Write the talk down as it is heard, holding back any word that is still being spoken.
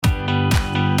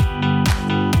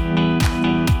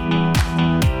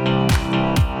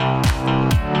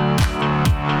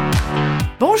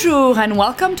Bonjour and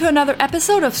welcome to another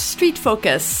episode of Street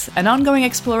Focus, an ongoing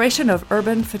exploration of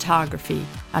urban photography.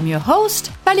 I'm your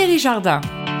host, Valérie Jardin.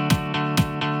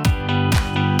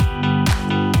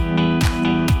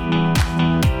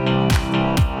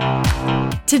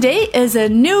 Today is a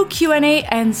new Q&A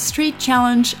and Street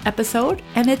Challenge episode,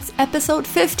 and it's episode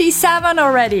 57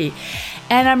 already.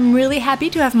 And I'm really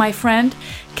happy to have my friend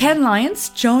Ken Lyons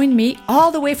join me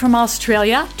all the way from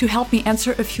Australia to help me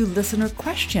answer a few listener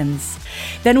questions.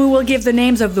 Then we will give the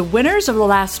names of the winners of the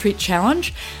last Street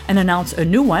Challenge and announce a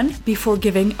new one before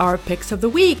giving our picks of the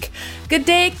week. Good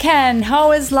day, Ken.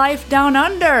 How is life down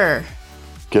under?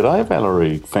 G'day,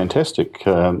 Valerie. Fantastic.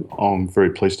 I'm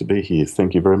very pleased to be here.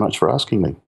 Thank you very much for asking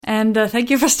me. And thank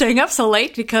you for staying up so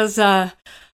late because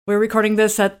we're recording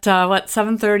this at,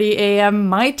 7:30 a.m.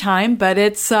 my time, but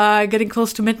it's getting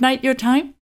close to midnight your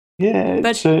time? Yeah,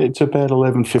 it's about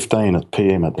 11:15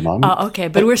 p.m. at the moment. Oh, okay,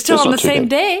 but we're still on the same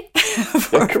day.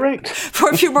 Correct. For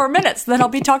a few more minutes, then I'll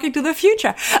be talking to the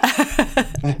future.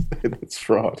 That's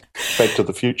right. Back to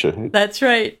the future. That's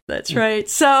right.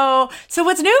 So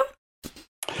what's new?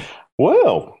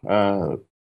 Well,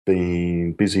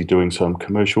 been busy doing some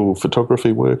commercial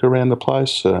photography work around the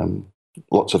place,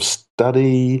 lots of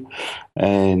study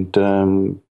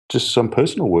and just some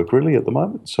personal work really at the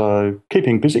moment. So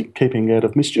keeping busy, keeping out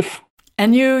of mischief.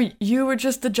 And you were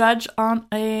just the judge on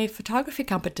a photography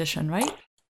competition, right?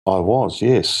 I was,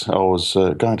 yes. I was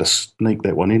going to sneak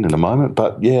that one in a moment,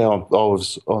 but yeah, I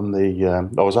was on the.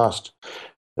 I was asked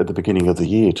at the beginning of the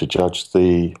year to judge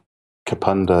the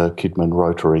Kapunda Kidman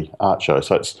Rotary Art Show.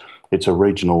 So it's a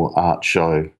regional art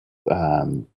show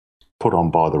put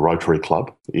on by the Rotary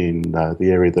Club in the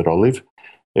area that I live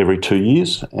every 2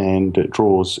 years, and it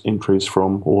draws entries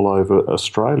from all over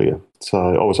Australia. So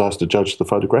I was asked to judge the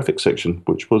photographic section,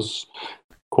 which was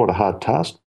quite a hard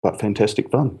task, but fantastic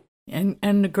fun. And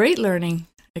a great learning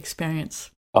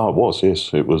experience. Oh, it was,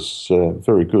 yes. It was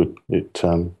very good. It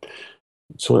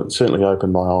certainly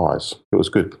opened my eyes. It was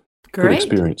good. Great. Good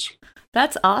experience.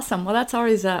 That's awesome. Well, that's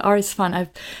always fun.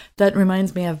 That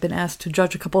reminds me, I've been asked to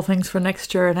judge a couple things for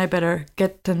next year, and I better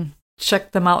get and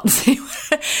check them out and see.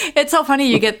 It's so funny.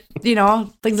 You get,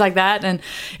 things like that, and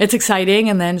it's exciting.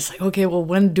 And then it's like, okay, well,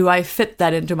 when do I fit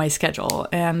that into my schedule?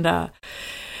 But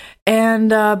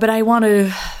I want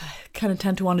to kind of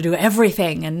tend to want to do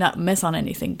everything and not miss on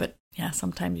anything. But yeah,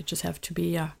 sometimes you just have to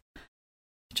be.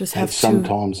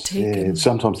 Sometimes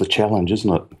the challenge,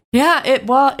 isn't it? Yeah,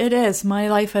 it is. My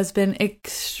life has been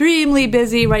extremely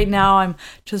busy right now. I'm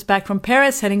just back from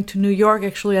Paris, heading to New York.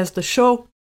 Actually, as the show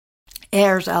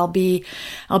airs, I'll be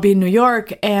in New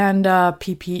York, and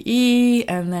PPE,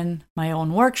 and then my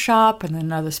own workshop, and then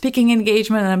another speaking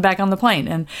engagement, and I'm back on the plane.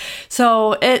 And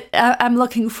so I'm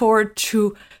looking forward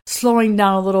to slowing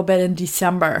down a little bit in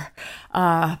December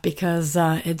because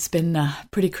it's been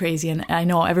pretty crazy. And I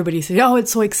know everybody says, oh,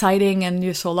 it's so exciting and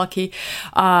you're so lucky.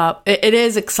 It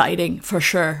is exciting for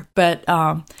sure, but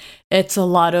it's a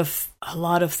lot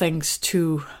of things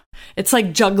to. It's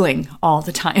like juggling all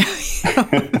the time.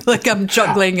 Like I'm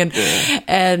juggling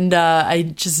and I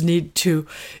just need to.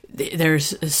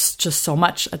 There's just so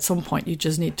much. At some point, you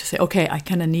just need to say, okay, I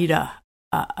kind of need a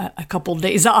couple of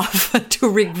days off to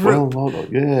regroup. Well,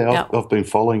 yeah, I've been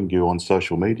following you on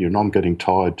social media, and I'm getting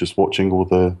tired just watching all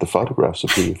the photographs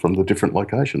of you from the different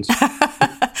locations.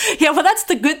 Yeah, well, that's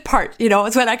the good part.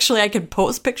 It's when actually I can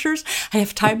post pictures. I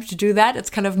have time to do that. It's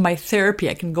kind of my therapy.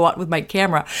 I can go out with my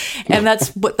camera, and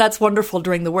that's wonderful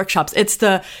during the workshops. It's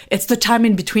the time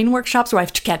in between workshops where I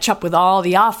have to catch up with all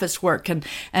the office work and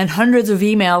hundreds of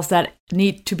emails that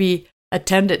need to be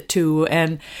attended to,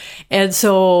 and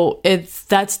so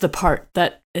that's the part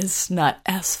that is not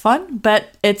as fun,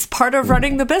 but it's part of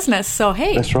running the business. So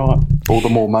hey, that's right. All the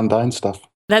more mundane stuff.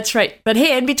 That's right. But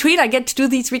hey, in between, I get to do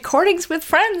these recordings with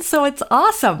friends, so it's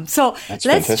awesome. So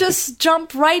let's just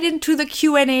jump right into the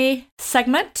Q&A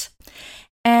segment.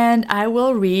 And I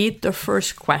will read the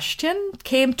first question.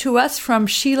 Came to us from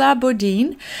Sheila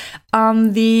Bodine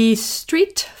on the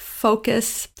Street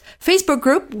Focus Facebook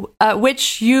group,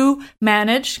 which you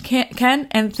manage, Ken,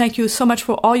 and thank you so much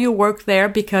for all your work there,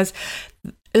 because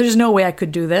there's no way I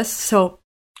could do this. So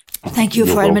thank you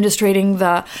for administrating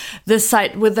this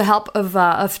site with the help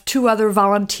of two other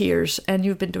volunteers, and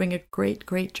you've been doing a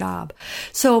great job.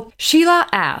 So Sheila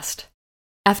asked,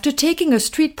 after taking a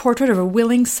street portrait of a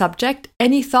willing subject,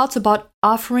 any thoughts about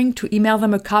offering to email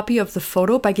them a copy of the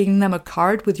photo by giving them a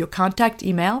card with your contact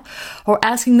email, or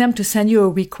asking them to send you a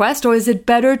request, or is it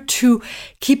better to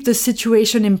keep the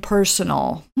situation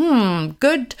impersonal?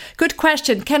 Good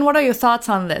question. Ken, what are your thoughts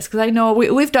on this? Because I know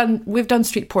we've done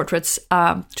street portraits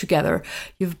together.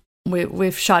 You've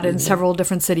We've shot in several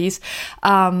different cities.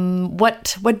 How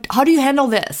do you handle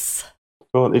this?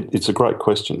 Well, it's a great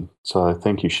question. So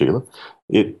thank you, Sheila.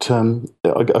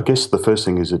 I guess the first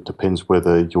thing is it depends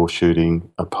whether you're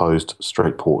shooting a posed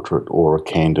street portrait or a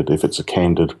candid. If it's a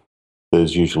candid,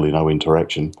 there's usually no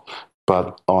interaction.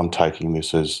 But I'm taking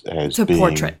this as a being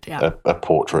portrait, yeah. a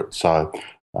portrait. So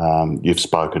you've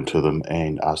spoken to them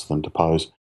and asked them to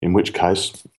pose, in which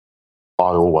case I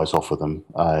always offer them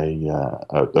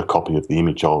a copy of the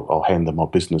image. I'll hand them my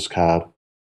business card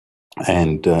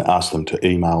and ask them to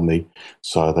email me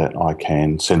so that I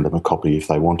can send them a copy if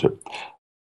they want it.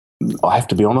 I have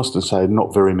to be honest and say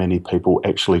not very many people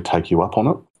actually take you up on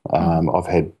it. I've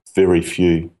had very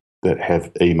few that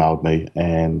have emailed me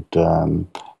and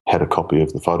had a copy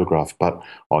of the photograph, but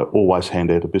I always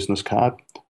hand out a business card,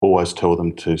 always tell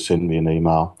them to send me an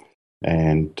email,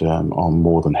 and I'm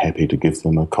more than happy to give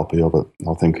them a copy of it.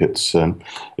 I think it's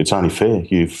only fair.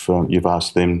 You've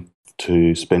asked them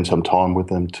to spend some time with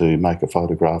them, to make a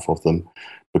photograph of them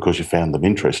because you found them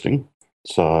interesting.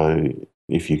 So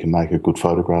if you can make a good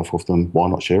photograph of them, why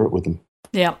not share it with them?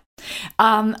 Yeah,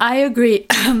 I agree.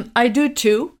 I do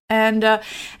too. And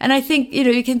I think,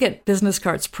 you can get business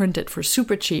cards printed for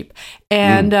super cheap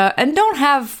and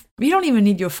you don't even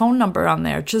need your phone number on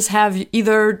there. Just have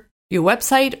either your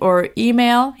website or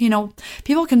email.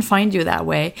 People can find you that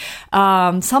way.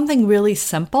 Something really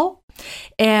simple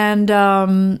and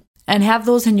have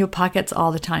those in your pockets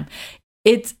all the time.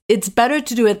 It's better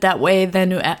to do it that way than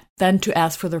to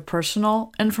ask for their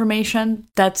personal information.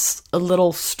 That's a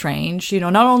little strange.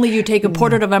 Not only you take a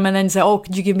portrait of them and then say, "Oh,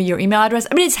 could you give me your email address?"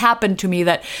 I mean, it's happened to me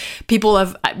that people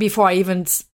have, before I even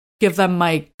give them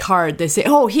my card, they say,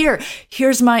 "Oh,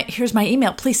 here's my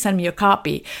email. Please send me a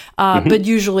copy." But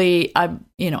usually,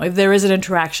 if there is an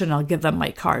interaction, I'll give them my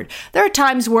card. There are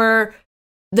times where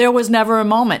there was never a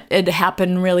moment. It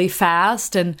happened really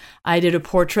fast, and I did a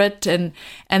portrait, and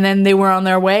then they were on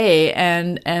their way,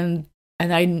 and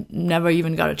I never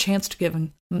even got a chance to give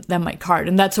them my card,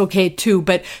 and that's okay too.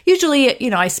 But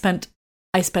usually, I spend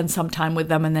some time with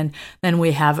them, and then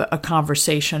we have a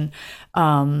conversation.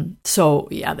 So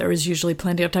yeah, there is usually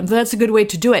plenty of time. So that's a good way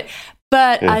to do it.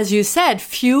 But as you said,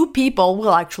 few people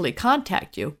will actually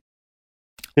contact you.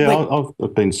 Yeah,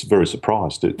 I've been very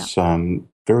surprised. It's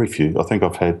very few. I think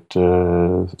I've had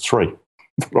 3.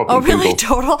 Oh, really?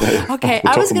 Total? Okay.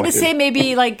 I was going to say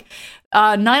maybe like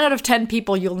 9 out of 10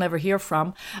 people you'll never hear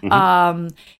from.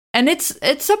 And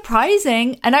it's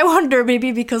surprising. And I wonder,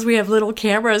 maybe because we have little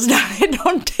cameras now, they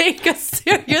don't take us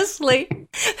seriously.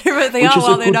 They're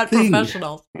thinking, they're not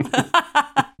professionals.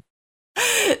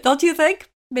 Don't you think?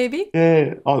 Maybe?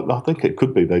 Yeah, I think it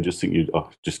could be. They just think you're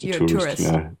just a tourist.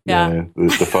 Yeah.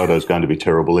 The photo's going to be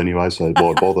terrible anyway, so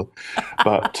why bother?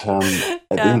 But at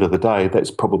the end of the day, that's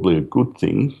probably a good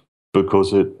thing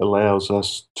because it allows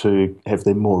us to have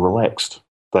them more relaxed.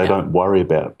 They don't worry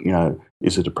about,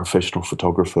 is it a professional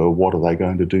photographer? What are they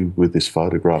going to do with this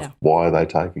photograph? Yeah. Why are they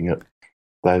taking it?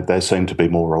 They seem to be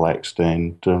more relaxed,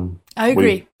 and I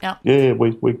agree.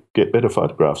 We get better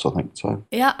photographs, I think. So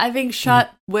I think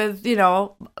shot with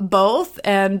both,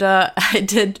 and I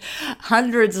did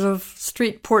hundreds of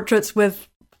street portraits with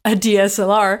a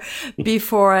DSLR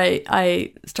before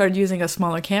I started using a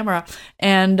smaller camera,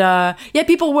 and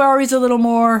people were always a little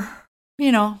more,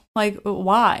 like,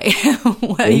 why?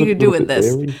 What do you do with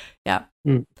this? Yeah.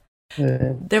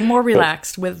 They're more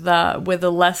relaxed with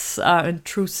a less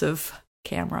intrusive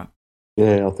camera.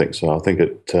 Yeah, I think so. I think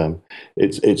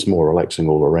it's more relaxing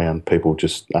all around. People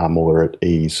just are more at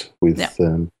ease with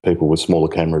people with smaller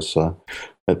cameras. So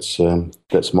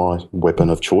that's my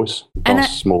weapon of choice.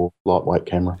 Nice, small, lightweight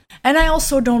camera. And I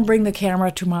also don't bring the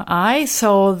camera to my eye,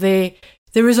 so there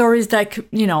is always that,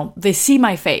 they see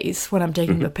my face when I'm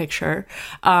taking the picture.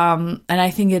 And I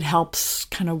think it helps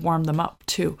kind of warm them up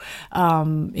too.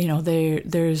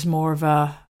 There's more of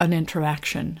an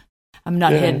interaction. I'm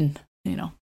not hidden,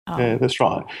 Yeah, that's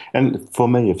right. And for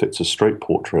me, if it's a street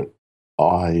portrait,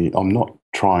 I'm not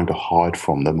trying to hide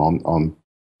from them. I'm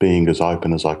being as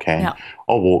open as I can. Yeah.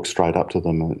 I'll walk straight up to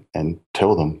them and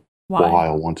tell them why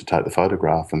I want to take the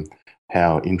photograph and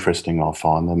how interesting I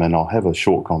find them, and I'll have a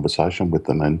short conversation with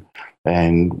them,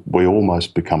 and we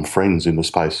almost become friends in the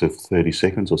space of 30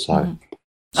 seconds or so. Mm.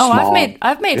 Oh,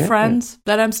 I've made friends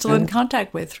that I'm still in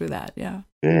contact with through that. Yeah.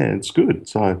 Yeah, it's good.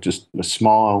 So just a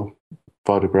smile,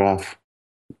 photograph,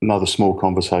 another small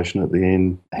conversation at the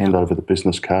end, hand over the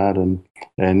business card, and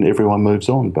everyone moves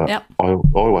on. But I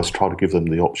always try to give them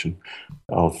the option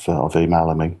of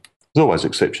emailing me. There's always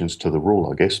exceptions to the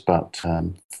rule, I guess, but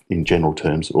in general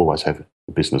terms, always have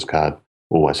a business card,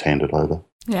 always hand it over.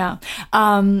 Yeah.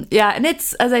 And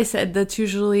it's, as I said, that's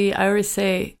usually, I always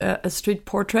say, a street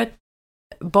portrait,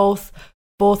 both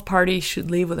parties should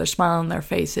leave with a smile on their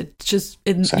face. It's just,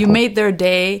 you made their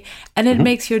day, and it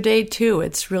makes your day too.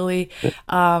 It's really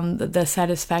the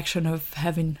satisfaction of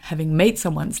having made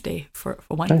someone's day, for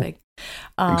one thing.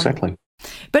 Exactly.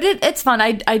 But it's fun.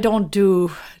 I don't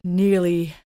do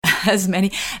nearly as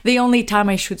many. The only time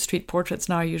I shoot street portraits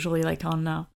now are usually like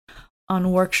on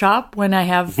workshop, when I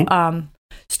have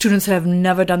students that have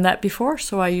never done that before.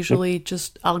 So I usually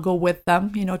I'll go with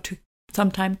them,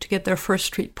 sometime to get their first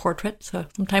street portrait. So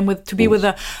sometime to be with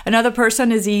another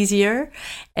person is easier,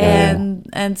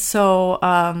 and so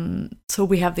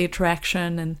we have the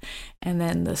interaction, and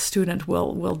then the student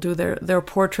will do their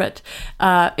portrait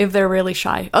if they're really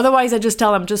shy. Otherwise, I just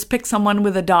tell them, just pick someone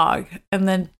with a dog, and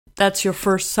then that's your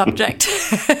first subject.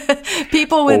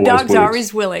 People with dogs are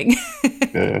always willing.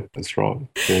 Yeah, that's right.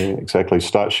 Yeah, exactly.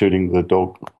 Start shooting the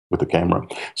dog with the camera.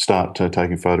 Start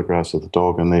taking photographs of the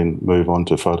dog, and then move on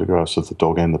to photographs of the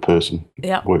dog and the person.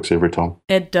 Yeah, works every time.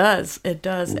 It does. It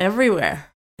does everywhere.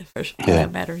 For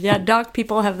that matter. Yeah, dog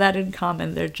people have that in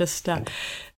common. They're just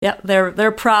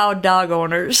they're proud dog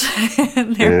owners.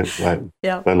 They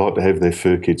like to have their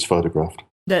fur kids photographed.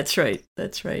 That's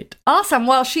right. Awesome.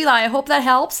 Well, Sheila, I hope that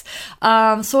helps.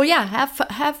 So yeah,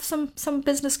 have some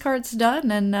business cards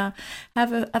done, and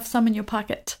have some in your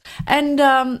pocket, and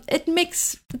it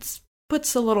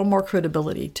puts a little more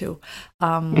credibility to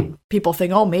people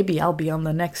think, oh, maybe I'll be on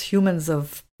the next Humans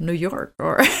of New York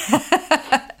or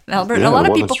Albert. Yeah, a lot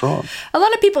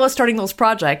of people are starting those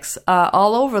projects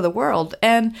all over the world,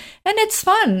 and it's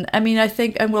fun. I mean, I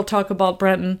think, and we'll talk about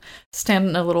Brenton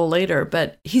Stanton a little later,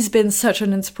 but he's been such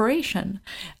an inspiration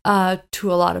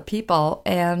to a lot of people,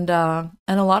 and a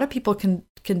lot of people can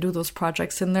do those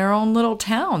projects in their own little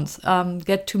towns.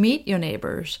 Get to meet your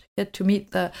neighbors, get to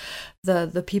meet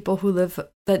the people who live,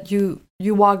 that you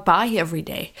walk by every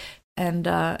day.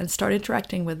 And start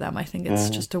interacting with them. I think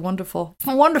it's just a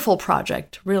wonderful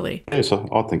project, really. Yes,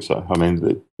 I think so. I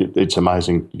mean, it's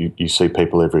amazing. You see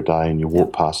people every day, and you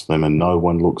walk past them, and no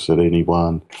one looks at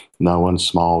anyone, no one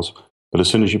smiles. But as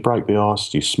soon as you break the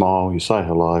ice, you smile, you say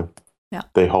hello,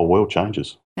 their whole world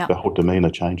changes. Their whole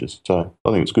demeanour changes. So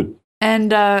I think it's good.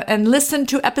 And listen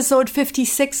to episode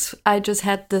 56. I just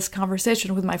had this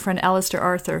conversation with my friend Alistair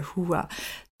Arthur, who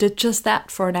did just that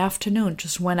for an afternoon.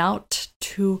 Just went out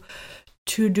to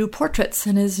do portraits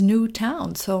in his new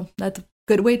town. So that's a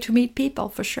good way to meet people,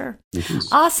 for sure.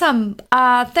 Awesome.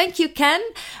 Thank you, Ken.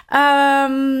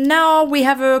 Now we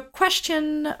have a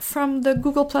question from the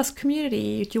Google Plus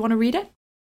community. Do you want to read it?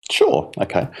 Sure.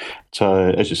 Okay. So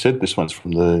as you said, this one's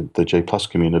from the G Plus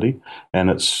community, and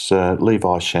it's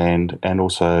Levi Shand and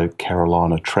also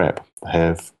Carolina Trapp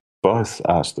have both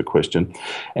asked the question,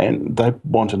 and they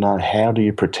want to know, how do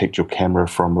you protect your camera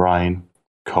from rain,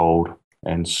 cold,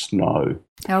 and snow?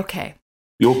 Okay.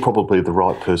 You're probably the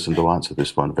right person to answer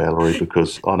this one, Valerie,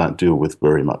 because I don't deal with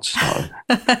very much snow.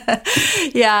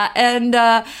 Yeah, and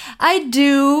I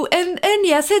do, and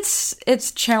yes,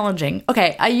 it's challenging.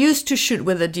 Okay, I used to shoot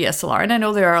with a DSLR, and I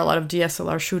know there are a lot of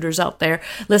DSLR shooters out there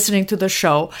listening to the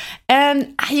show,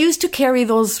 and I used to carry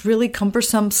those really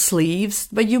cumbersome sleeves,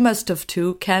 but you must have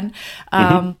too, Ken,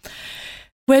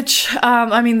 which,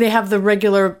 I mean, they have the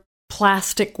regular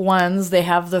plastic ones, they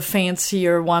have the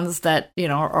fancier ones that,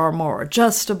 are more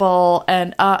adjustable,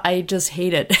 and I just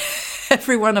hate it.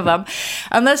 Every one of them,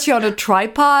 unless you're on a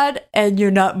tripod and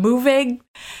you're not moving,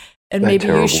 and maybe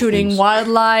you're shooting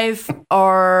wildlife,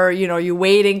 or you're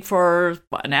waiting for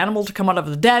an animal to come out of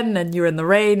the den and you're in the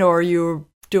rain, or you're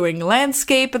doing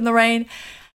landscape in the rain.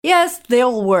 Yes,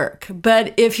 they'll work,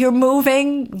 but if you're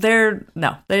moving, they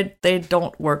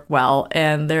don't work well,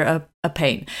 and they're a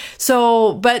pain.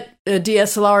 So, but a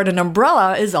DSLR and an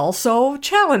umbrella is also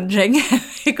challenging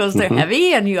because they're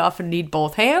heavy, and you often need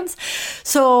both hands.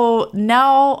 So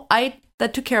now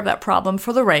that took care of that problem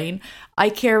for the rain.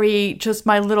 I carry just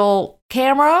my little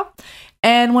camera,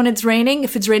 and when it's raining,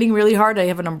 if it's raining really hard, I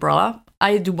have an umbrella.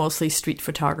 I do mostly street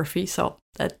photography, so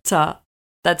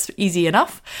that's easy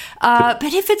enough. But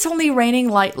if it's only raining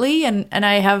lightly, and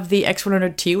I have the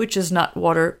X100T, which is not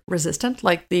water resistant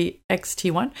like the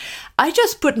XT1, I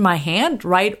just put my hand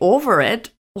right over it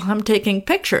while I'm taking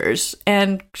pictures,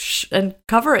 and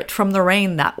cover it from the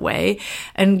rain that way,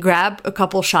 and grab a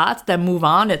couple shots, then move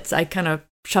on. I kind of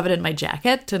shove it in my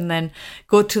jacket and then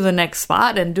go to the next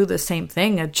spot and do the same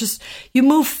thing. It just, you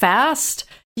move fast.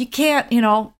 You can't,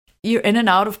 you're in and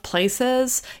out of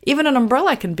places. Even an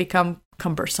umbrella can become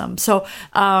cumbersome. So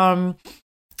I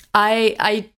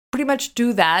pretty much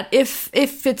do that. If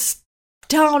it's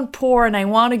downpour and I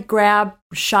want to grab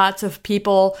shots of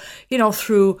people,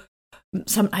 through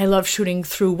I love shooting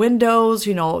through windows,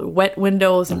 wet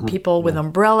windows and people with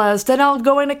umbrellas. Then I'll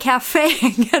go in a cafe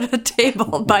and get a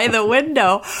table by the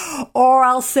window, or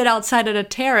I'll sit outside at a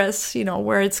terrace,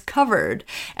 where it's covered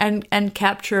and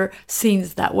capture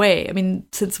scenes that way. I mean,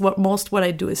 since what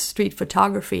I do is street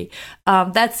photography,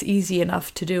 that's easy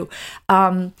enough to do.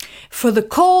 For the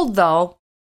cold though,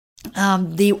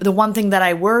 the one thing that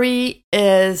I worry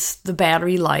is the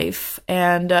battery life.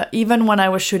 And even when I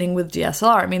was shooting with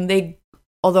DSLR, I mean,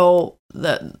 although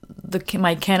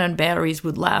my Canon batteries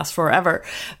would last forever,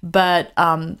 but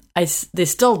they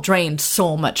still drained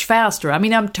so much faster. I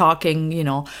mean, I'm talking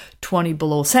 20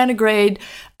 below centigrade,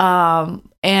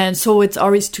 and so it's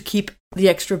always to keep the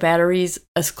extra batteries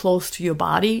as close to your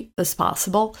body as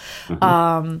possible,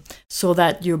 so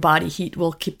that your body heat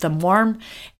will keep them warm,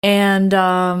 and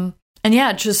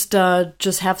yeah, just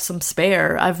have some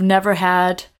spare. I've never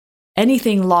had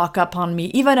anything lock up on me,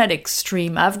 even at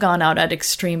extreme. I've gone out at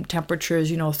extreme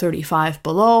temperatures, 35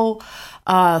 below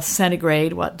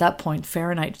centigrade. At that point,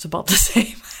 Fahrenheit is about the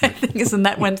same. I think, isn't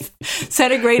that when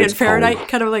centigrade and Fahrenheit cold.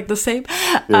 Kind of like the same?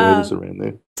 Yeah, it is around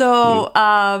there. So,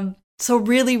 so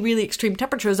really, really extreme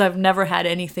temperatures, I've never had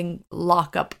anything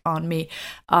lock up on me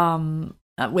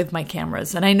with my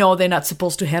cameras. And I know they're not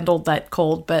supposed to handle that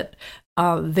cold, but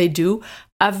they do.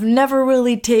 I've never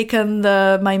really taken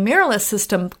my mirrorless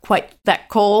system quite that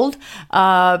cold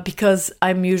because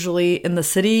I'm usually in the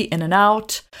city, in and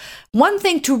out. One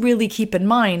thing to really keep in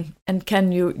mind, and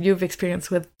Ken, you've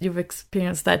experienced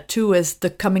that too, is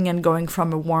the coming and going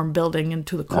from a warm building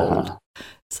into the cold.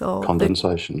 So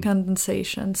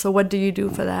condensation. So what do you do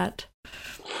for that?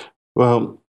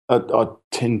 Well, I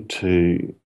tend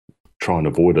to try and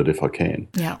avoid it if I can.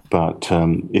 Yeah. But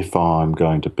if I'm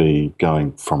going to be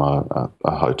going from a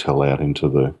hotel out into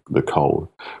the cold,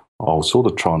 I'll sort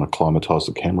of try and acclimatise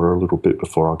the camera a little bit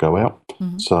before I go out.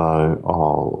 Mm-hmm.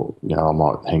 So I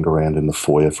might hang around in the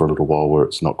foyer for a little while where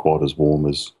it's not quite as warm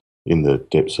as in the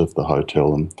depths of the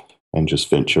hotel, and just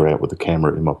venture out with the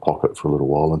camera in my pocket for a little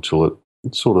while until it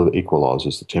sort of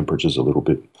equalises the temperatures a little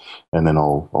bit, and then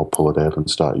I'll pull it out and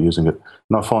start using it.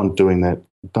 And I find doing that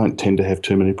don't tend to have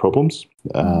too many problems.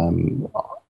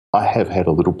 I have had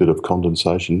a little bit of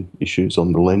condensation issues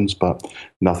on the lens, but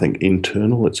nothing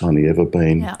internal. It's only ever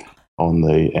been on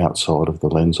the outside of the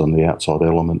lens, on the outside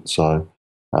element. So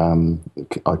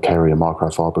I carry a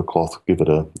microfiber cloth, give it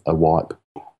a wipe,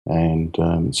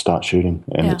 and start shooting,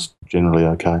 and it's generally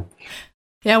okay.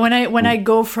 Yeah, when I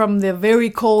go from the very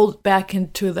cold back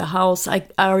into the house, I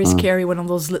always carry one of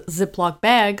those Ziploc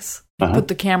bags. Put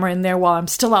the camera in there while I'm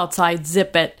still outside,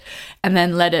 zip it, and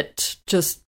then let it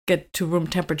just get to room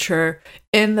temperature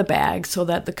in the bag so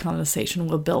that the condensation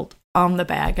will build on the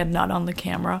bag and not on the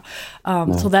camera.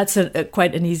 So that's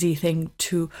quite an easy thing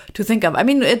to think of. I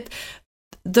mean,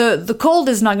 the cold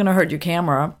is not going to hurt your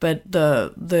camera, but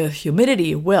the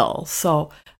humidity will.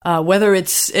 So whether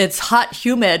it's hot,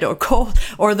 humid, or cold,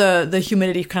 or the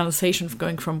humidity condensation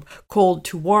going from cold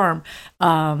to warm,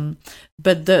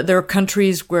 but there are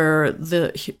countries where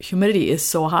the humidity is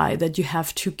so high that you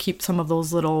have to keep some of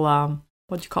those little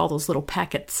what do you call those little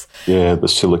packets? Yeah, the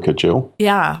silica gel.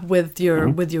 Yeah, with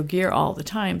your gear all the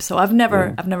time. So I've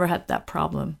never had that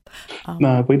problem.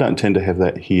 No, we don't tend to have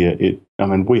that here.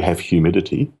 We have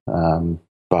humidity,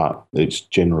 but it's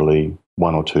generally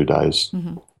 1 or 2 days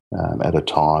at a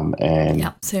time,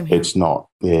 and same here. It's not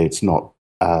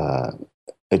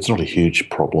a huge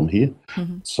problem here.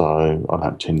 So I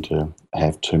don't tend to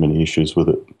have too many issues with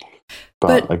it.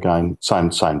 But again, same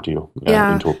deal.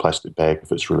 Into a plastic bag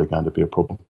if it's really going to be a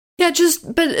problem. Yeah,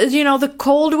 the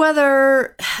cold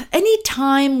weather, any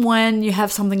time when you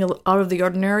have something out of the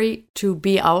ordinary to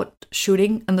be out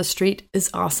shooting in the street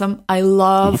is awesome. I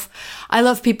love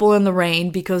people in the rain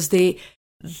because they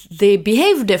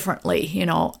behave differently.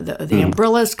 The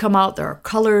umbrellas come out, there are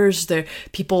colors, the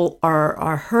people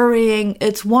are hurrying.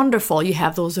 It's wonderful. You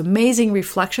have those amazing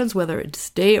reflections, whether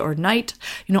it's day or night,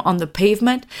 on the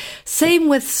pavement. Same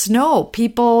with snow.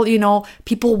 People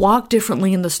walk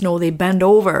differently in the snow. They bend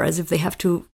over as if they have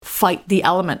to fight the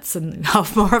elements, and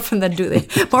more often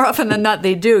than not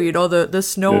they do. The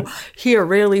snow here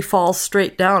rarely falls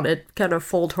straight down. It kind of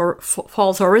falls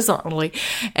horizontally,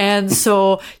 and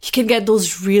so you can get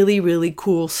those really, really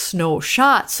cool snow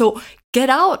shots. So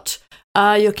get out.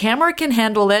 Your camera can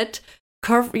handle it.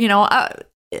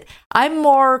 I'm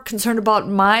more concerned about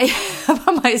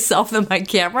myself than my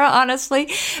camera,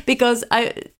 honestly, because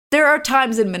there are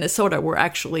times in Minnesota where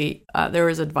actually there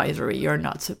is advisory.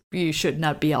 You should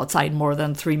not be outside more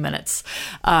than 3 minutes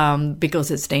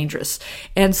because it's dangerous.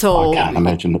 And so I can't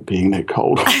imagine it being that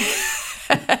cold.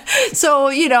 So,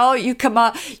 you come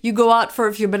out, you go out for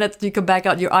a few minutes, you come back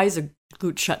out, your eyes are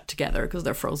glued shut together because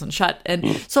they're frozen shut.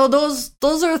 And so those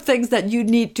are things that you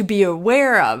need to be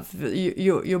aware of.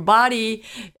 Your body,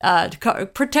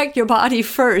 protect your body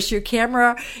first. Your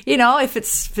camera,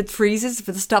 if it freezes, if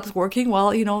it stops working,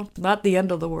 well, not the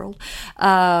end of the world.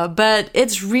 But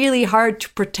it's really hard to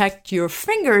protect your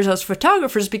fingers as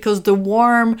photographers because the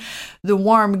warm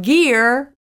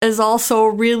gear is also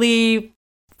really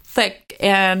thick.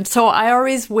 And so I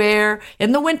always wear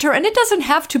in the winter, and it doesn't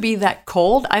have to be that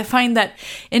cold. I find that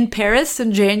in Paris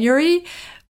in January,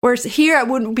 whereas here I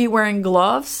wouldn't be wearing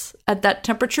gloves at that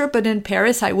temperature, but in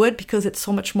Paris I would because it's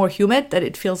so much more humid that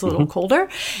it feels a little colder.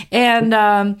 And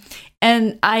I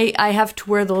have to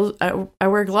wear those. I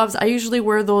wear gloves. I usually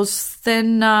wear those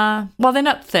thin. Well, they're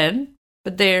not thin,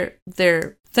 but they're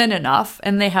thin enough,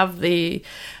 and they have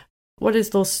what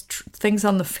is those things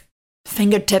on the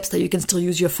fingertips that you can still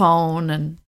use your phone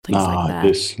and things like that.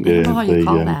 Yes,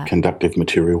 the conductive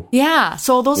material. Yeah,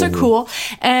 so those are cool.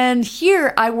 And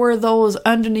here I wear those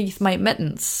underneath my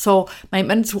mittens. So my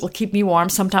mittens will keep me warm.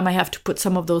 Sometimes I have to put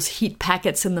some of those heat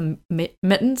packets in the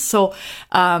mittens. So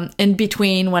in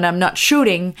between when I'm not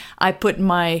shooting, I put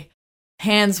my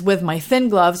hands with my thin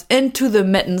gloves into the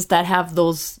mittens that have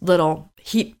those little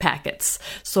heat packets.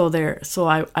 So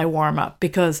I warm up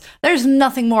because there's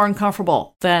nothing more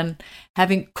uncomfortable than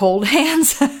having cold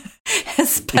hands,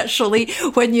 especially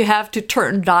when you have to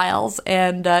turn dials.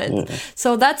 And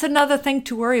so that's another thing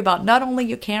to worry about, not only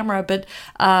your camera, but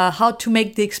how to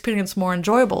make the experience more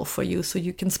enjoyable for you so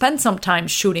you can spend some time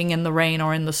shooting in the rain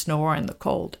or in the snow or in the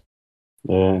cold.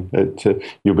 Yeah,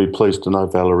 you'll be pleased to know,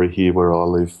 Valerie, here where I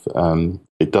live,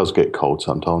 it does get cold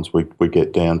sometimes. We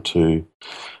get down to,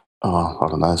 I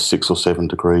don't know, 6 or 7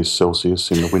 degrees Celsius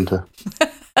in the winter.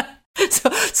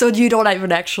 So you don't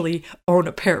even actually own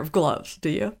a pair of gloves,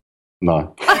 do you?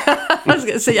 No. I was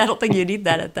going to say, I don't think you need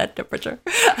that at that temperature.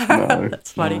 No,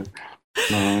 that's funny.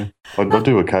 No. I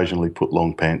do occasionally put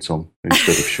long pants on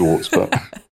instead of shorts, but...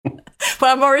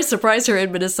 Well, I'm always surprised here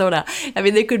in Minnesota. I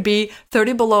mean, they could be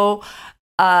 30 below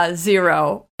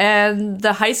zero, and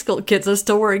the high school kids are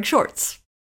still wearing shorts.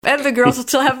 And the girls will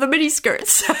still have the mini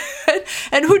skirts.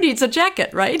 And who needs a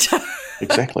jacket, right?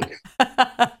 Exactly.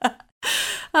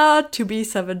 To be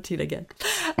 17 again.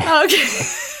 Okay.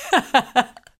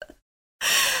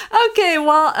 Okay,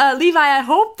 well, Levi, I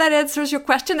hope that answers your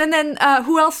question. And then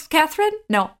who else? Catherine?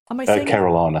 No, am I saying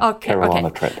Carolina. Okay, Carolina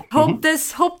okay. Trapp. Hope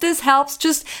this helps.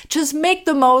 Just make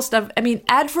the most of. I mean,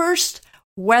 adverse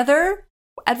weather.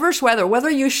 Whether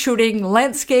you're shooting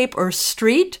landscape or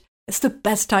street, it's the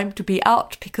best time to be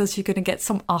out because you're going to get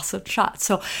some awesome shots.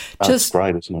 So that's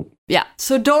great, isn't it? Yeah.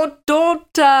 So don't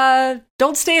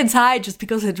stay inside just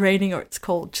because it's raining or it's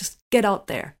cold. Just get out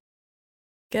there.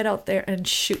 Get out there and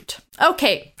shoot.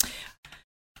 Okay.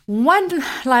 One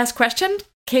last question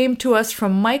came to us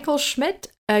from Michael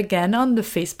Schmidt, again on the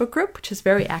Facebook group, which is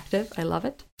very active. I love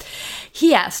it.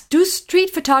 He asked, do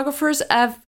street photographers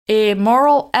have a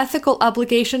moral, ethical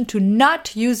obligation to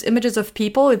not use images of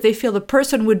people if they feel the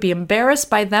person would be embarrassed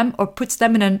by them or puts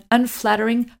them in an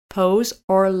unflattering pose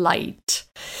or light?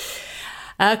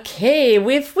 Okay,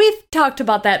 we've talked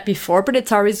about that before, but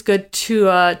it's always good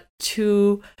to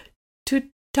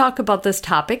talk about this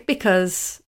topic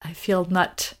because I feel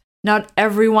not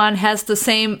everyone has the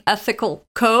same ethical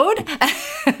code.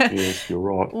 Yes, you're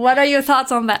right. What are your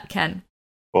thoughts on that, Ken?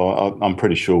 Well, I'm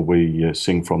pretty sure we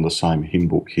sing from the same hymn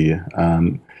book here.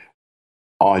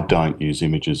 I don't use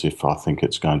images if I think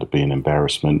it's going to be an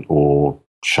embarrassment or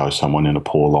show someone in a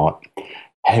poor light.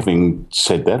 Having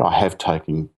said that, I have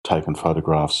taken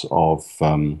photographs of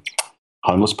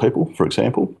homeless people, for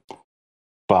example,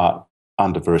 but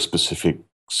under very specific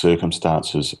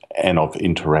circumstances, and I've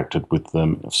interacted with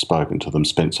them, I've spoken to them,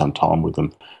 spent some time with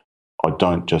them. I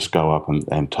don't just go up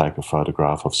and take a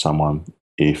photograph of someone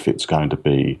if it's going to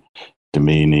be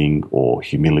demeaning or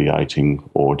humiliating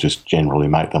or just generally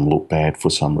make them look bad for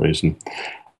some reason.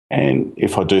 And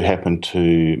if I do happen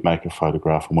to make a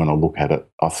photograph and when I look at it,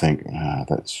 I think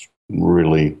that's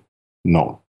really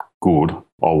not good,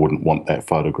 I wouldn't want that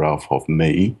photograph of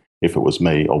me. If it was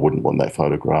me, I wouldn't want that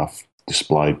photograph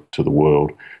displayed to the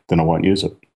world, then I won't use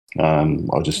it.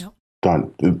 I just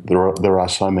don't. There are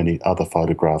so many other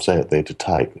photographs out there to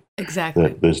take. Exactly.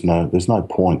 That there's no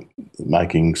point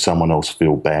making someone else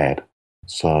feel bad.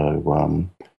 So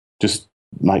just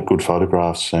make good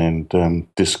photographs and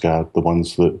discard the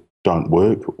ones that don't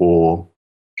work or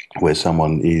where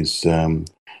someone is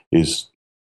is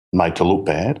made to look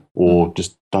bad, or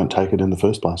just don't take it in the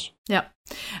first place. Yeah.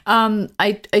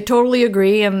 I totally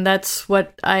agree, and that's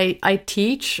what I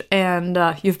teach, and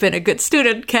you've been a good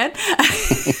student, Ken.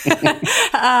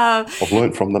 I've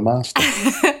learned from the master.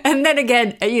 And then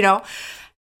again,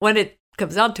 when it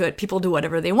comes down to it, people do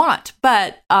whatever they want,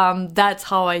 but that's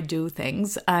how I do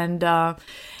things, and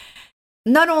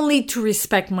not only to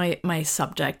respect my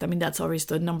subject, I mean, that's always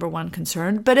the number one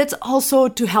concern, but it's also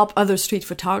to help other street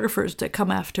photographers that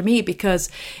come after me, because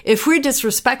if we're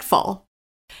disrespectful,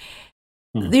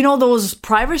 those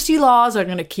privacy laws are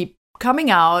going to keep coming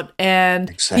out,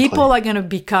 and people are going to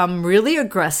become really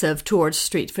aggressive towards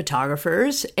street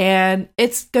photographers, and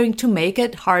it's going to make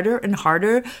it harder and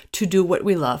harder to do what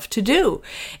we love to do.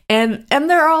 And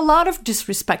there are a lot of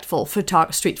disrespectful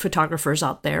street photographers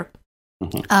out there.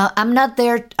 I'm not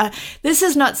there. This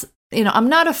is not, I'm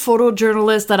not a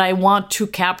photojournalist that I want to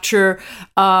capture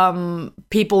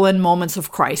people in moments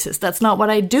of crisis. That's not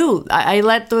what I do. I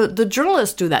let the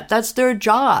journalists do that. That's their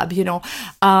job,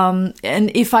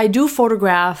 And if I do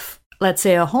photograph, let's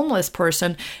say, a homeless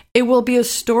person, it will be a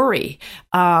story.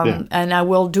 And I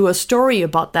will do a story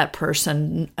about that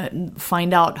person, and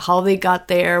find out how they got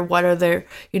there, what are their,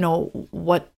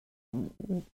 what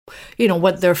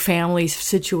their family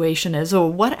situation is, or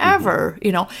whatever,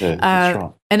 that's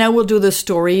right. And I will do the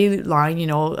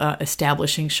storyline,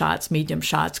 establishing shots, medium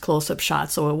shots, close-up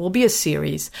shots. So it will be a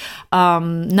series,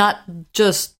 not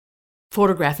just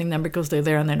photographing them because they're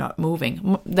there and they're not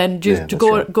moving. Then just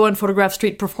to go and photograph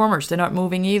street performers, they're not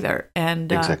moving either.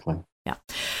 And exactly. Yeah.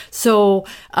 So,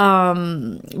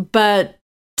 so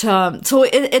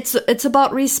it's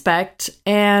about respect,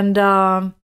 and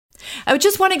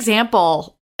just one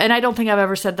example. And I don't think I've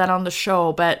ever said that on the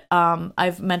show, but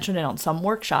I've mentioned it on some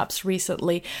workshops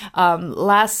recently.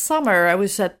 Last summer, I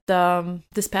was at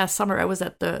this past summer, I was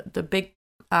at the big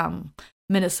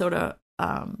Minnesota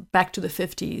Back to the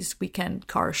 50s weekend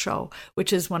car show,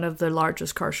 which is one of the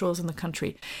largest car shows in the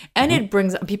country. And it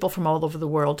brings people from all over the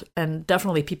world, and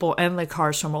definitely people and the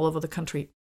cars from all over the country.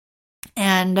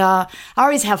 And I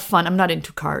always have fun. I'm not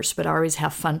into cars, but I always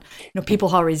have fun.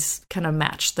 People always kind of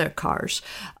match their cars.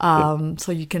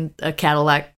 So you can, a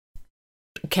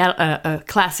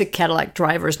classic Cadillac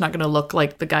driver is not going to look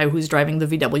like the guy who's driving the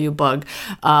VW Bug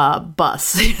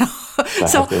bus. They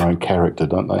have their own character,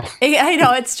 don't they? I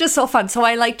know, it's just so fun. So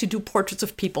I like to do portraits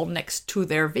of people next to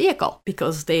their vehicle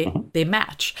because they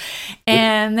match.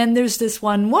 And then there's this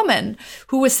one woman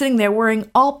who was sitting there wearing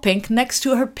all pink next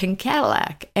to her pink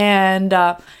Cadillac. And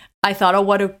I thought, oh,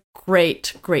 what a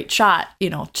great shot,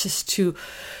 just to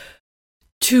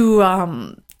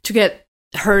get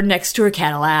her next to her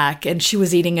Cadillac, and she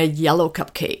was eating a yellow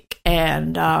cupcake.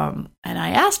 And I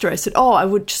asked her, I said, oh, I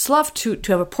would just love to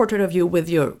have a portrait of you with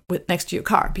next to your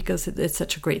car, because it's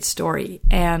such a great story.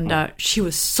 And she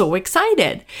was so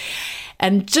excited.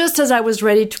 And just as I was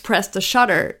ready to press the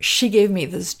shutter, she gave me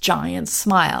this giant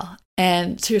smile.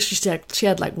 And seriously, she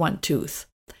had like one tooth.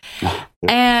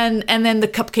 And then the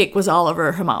cupcake was all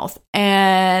over her mouth.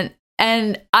 And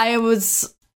I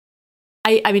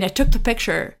took the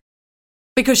picture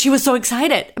because she was so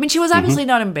excited. I mean, she was obviously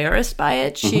not embarrassed by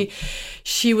it.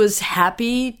 She was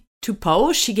happy to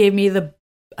pose. She gave me her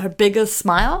biggest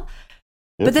smile.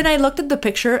 Yep. But then I looked at the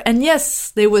picture, and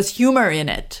yes, there was humor in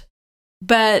it.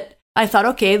 But I thought,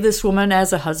 okay, this woman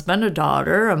has a husband, a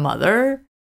daughter, a mother.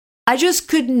 I just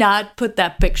could not put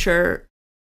that picture,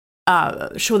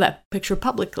 show that picture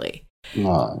publicly.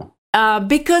 No.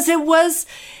 Because it was...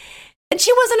 And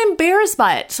she wasn't embarrassed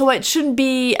by it. So I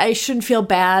shouldn't feel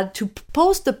bad to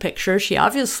post the picture. She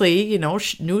obviously,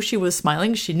 she knew she was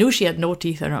smiling. She knew she had no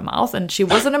teeth in her mouth, and she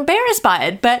wasn't embarrassed by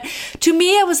it. But to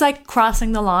me, it was like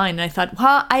crossing the line. And I thought,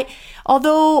 well,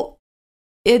 although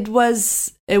it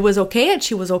was okay and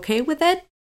she was okay with it,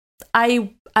 I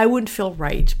wouldn't feel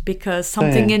right, because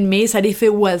something in me said if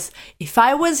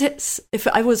I was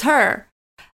her,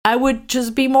 I would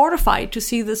just be mortified to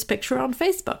see this picture on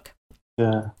Facebook.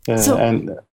 Yeah. So, I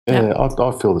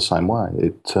feel the same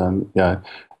way.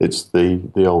 It's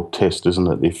the old test,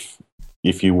 isn't it?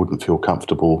 If you wouldn't feel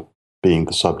comfortable being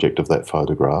the subject of that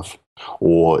photograph,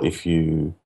 or if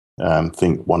you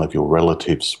think one of your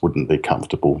relatives wouldn't be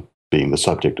comfortable being the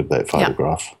subject of that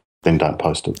photograph, then don't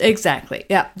post it. Exactly.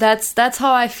 Yeah, that's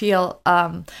how I feel.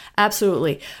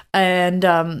 Absolutely. And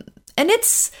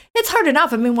it's hard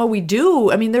enough. I mean, what we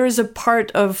do. I mean, there is a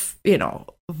part of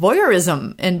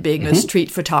voyeurism in being a street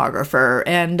photographer,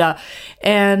 and I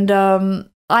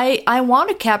want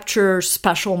to capture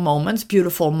special moments,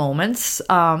 beautiful moments.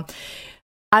 I'm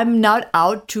not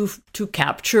out to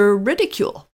capture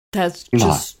ridicule. That's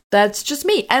That's just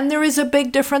me. And there is a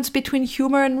big difference between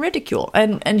humor and ridicule.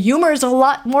 And humor is a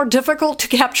lot more difficult to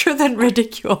capture than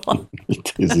ridicule.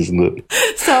 It is, isn't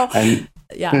it? So, and,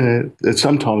 yeah.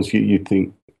 Sometimes you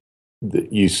think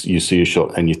that you see a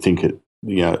shot and you think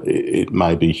it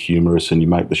may be humorous, and you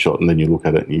make the shot and then you look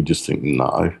at it and you just think,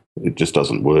 no, it just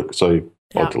doesn't work. So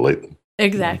I delete them.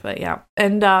 Exactly, yeah.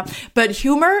 And but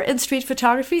humor in street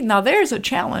photography, now there's a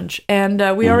challenge. And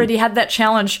we already had that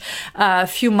challenge a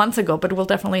few months ago, but we'll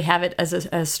definitely have it as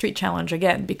a street challenge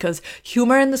again, because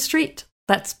humor in the street,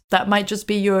 that might just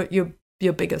be your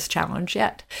biggest challenge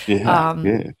yet.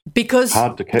 Yeah, Because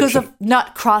hard to because of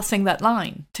not crossing that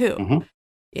line too. Mm-hmm.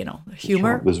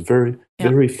 Humor. Right. There's a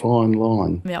very fine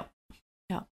line. Yeah.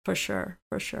 For sure.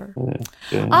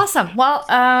 Yeah. Awesome. Well,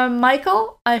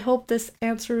 Michael, I hope this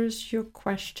answers your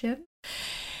question.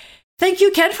 Thank you,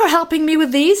 Ken, for helping me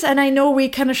with these. And I know we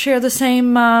kind of share the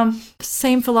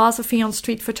same philosophy on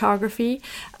street photography.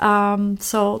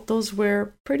 So those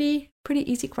were pretty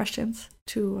easy questions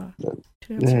to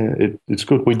answer. Yeah, it's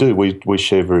good. We do. We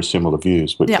share very similar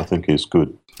views, which I think is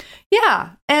good.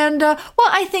 Yeah. And,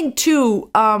 I think, too,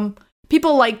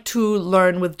 people like to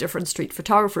learn with different street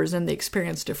photographers, and they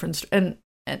experience different,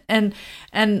 and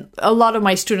a lot of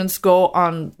my students go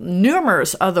on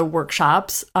numerous other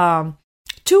workshops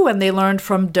too, and they learn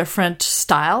from different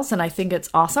styles, and I think it's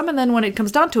awesome. And then when it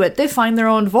comes down to it, they find their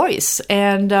own voice,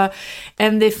 and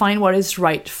they find what is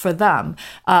right for them.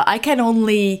 I can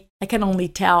only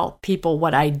tell people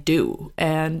what I do,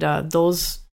 and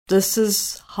this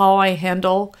is how I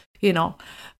handle,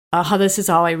 this is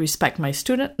how I respect my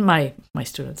students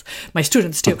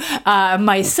too,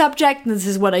 my subject. This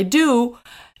is what I do.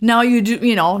 Now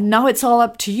now it's all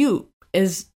up to you.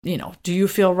 Do you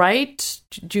feel right?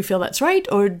 Do you feel that's right?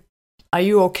 Or are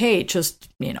you okay just,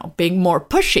 being more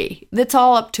pushy? It's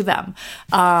all up to them.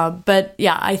 But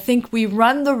yeah, I think we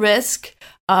run the risk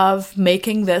of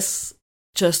making this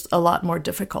just a lot more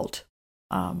difficult.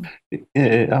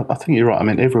 Yeah, I think you're right. I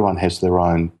mean, everyone has their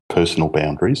own personal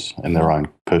boundaries and their own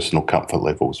personal comfort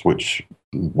levels, which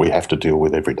we have to deal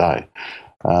with every day.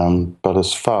 But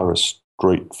as far as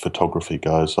street photography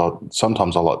goes,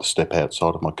 sometimes I like to step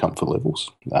outside of my comfort levels.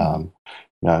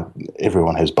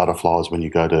 Everyone has butterflies when you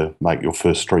go to make your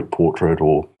first street portrait,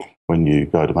 or when you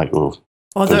go to make your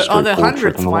first street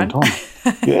portrait in a long time.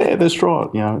 Yeah, that's right.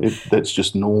 That's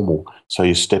just normal. So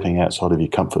you're stepping outside of your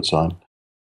comfort zone.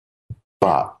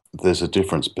 But there's a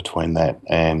difference between that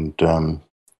and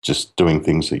just doing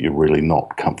things that you're really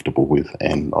not comfortable with.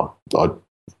 And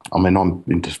I'm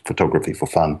into photography for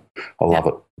fun. I love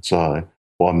it. So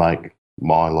why make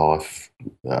my life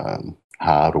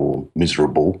hard or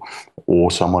miserable, or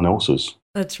someone else's?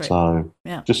 That's right. So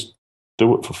just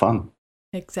do it for fun.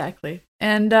 Exactly.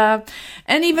 And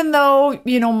even though,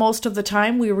 most of the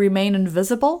time we remain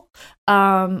invisible,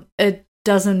 it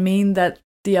doesn't mean that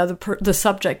the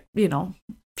subject,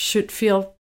 should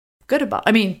feel good about.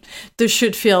 I mean, they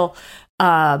should feel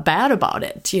bad about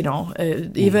it.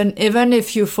 Even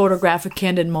if you photograph a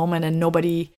candid moment and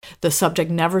the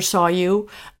subject never saw you,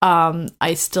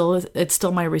 it's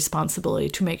still my responsibility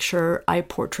to make sure I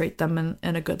portrait them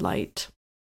in a good light.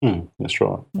 That's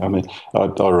right. I mean,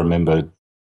 I remember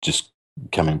just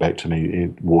coming back to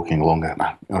me walking along.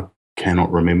 I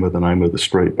cannot remember the name of the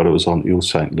street, but it was on Ile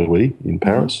Saint-Louis in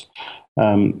Paris.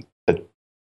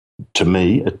 To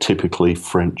me, a typically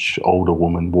French older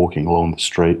woman walking along the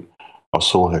street. I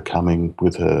saw her coming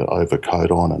with her overcoat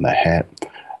on and a hat.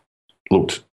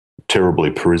 Looked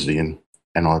terribly Parisian,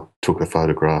 and I took a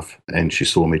photograph, and she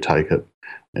saw me take it,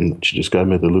 and she just gave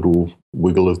me the little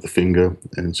wiggle of the finger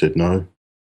and said no.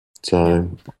 So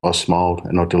I smiled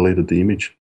and I deleted the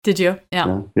image. Did you?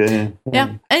 Yeah.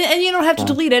 Yeah. And you don't have to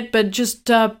delete it, but just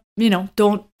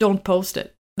don't post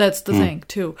it. That's the thing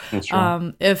too. That's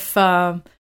right.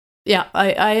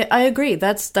 I agree.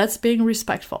 That's being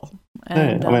respectful.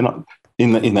 And, I mean,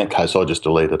 in that case, I just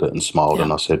deleted it and smiled,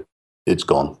 and I said, "It's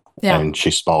gone." Yeah. And she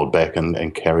smiled back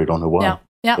and carried on her way.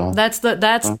 Yeah. So, that's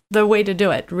the way to do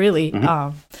it. Really,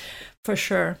 for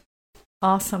sure.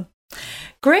 Awesome.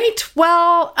 Great.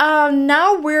 Well,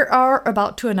 now we are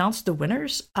about to announce the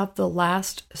winners of the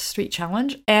last Street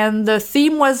Challenge. And the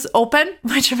theme was open,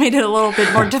 which made it a little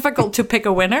bit more difficult to pick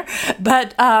a winner.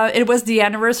 But it was the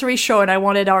anniversary show, and I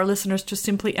wanted our listeners to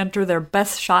simply enter their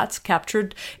best shots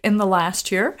captured in the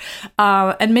last year.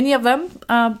 And many of them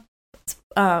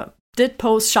did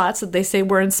post shots that they say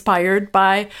were inspired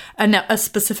by a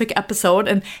specific episode.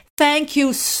 And thank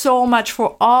you so much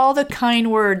for all the kind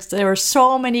words. There were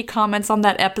so many comments on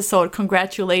that episode.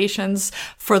 Congratulations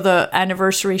for the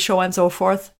anniversary show and so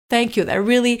forth. Thank you. That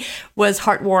really was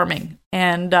heartwarming.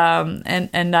 And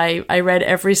I read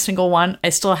every single one. I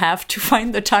still have to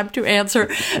find the time to answer,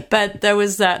 but that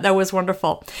was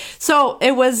wonderful. So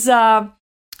it was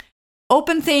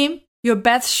open theme, your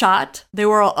best shot. There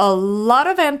were a lot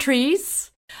of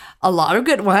entries, a lot of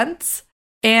good ones.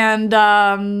 And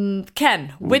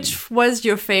Ken, which was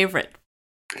your favorite?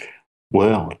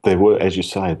 Well, there were, as you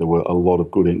say, there were a lot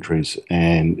of good entries,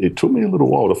 and it took me a little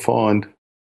while to find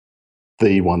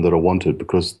the one that I wanted,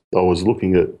 because I was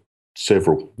looking at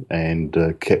several and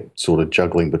kept sort of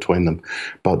juggling between them.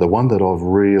 But the one that I've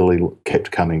really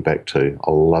kept coming back to,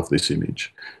 I love this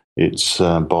image. It's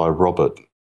by Robert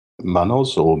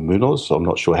Munoz or Munoz. I'm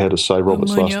not sure how to say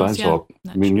Robert's Munoz, last name. So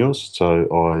yeah. Munoz.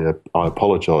 So I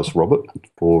apologise, Robert,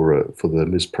 for the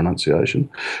mispronunciation.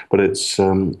 But it's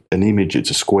an image.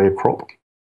 It's a square crop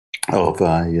of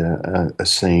a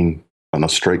scene on a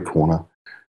street corner,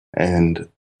 and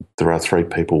there are three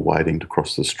people waiting to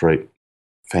cross the street.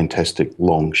 Fantastic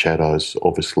long shadows,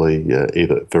 obviously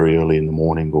either very early in the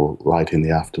morning or late in the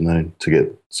afternoon to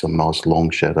get some nice long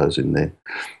shadows in there.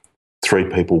 Three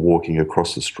people walking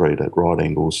across the street at right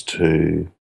angles to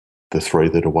the three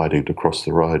that are waiting to cross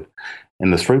the road.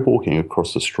 And the three walking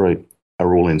across the street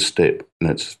are all in step, and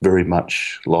it's very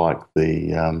much like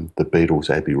the Beatles'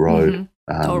 Abbey Road.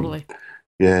 Mm-hmm. Totally.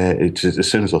 Yeah, as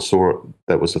soon as I saw it,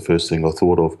 that was the first thing I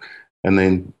thought of. And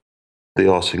then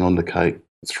the icing on the cake,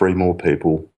 three more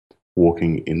people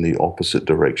walking in the opposite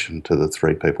direction to the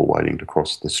three people waiting to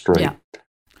cross the street. Yeah.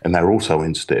 And they're also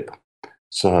in step.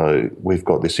 So we've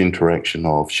got this interaction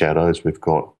of shadows. We've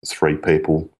got three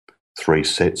people, three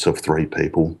sets of three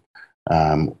people.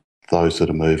 Those that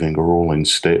are moving are all in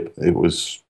step. It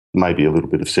was maybe a little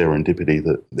bit of serendipity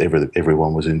that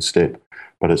everyone was in step,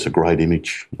 but it's a great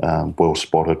image, well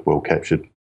spotted, well captured.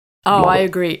 Oh, I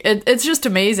agree. It's just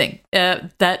amazing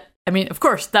of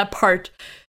course, that part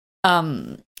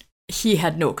he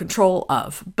had no control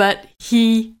of, but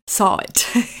he saw it.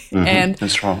 Mm-hmm, and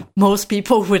that's right. Most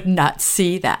people would not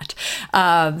see that.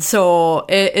 So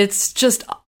it's just,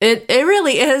 it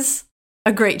really is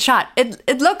a great shot.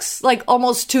 It looks like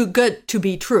almost too good to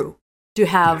be true to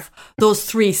have those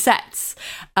three sets.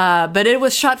 But it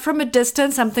was shot from a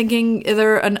distance. I'm thinking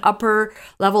either an upper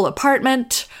level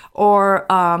apartment or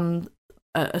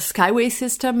a skyway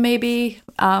system maybe,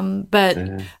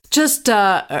 but just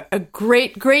a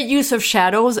great use of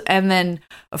shadows. And then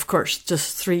of course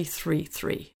just three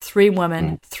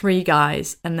women, three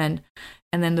guys, and then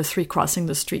the three crossing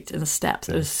the street in the steps.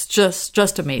 It was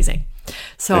just amazing.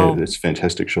 So it's a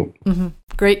fantastic shot. Mm-hmm.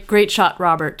 Great shot,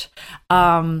 Robert.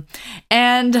 And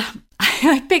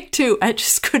I picked two. I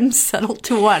just couldn't settle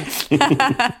to one.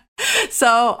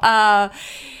 So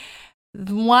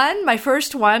my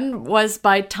first one was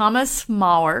by Thomas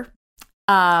Mauer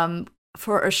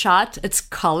for a shot. It's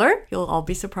color. You'll all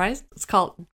be surprised. It's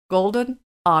called Golden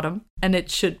Autumn, and it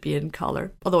should be in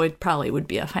color, although it probably would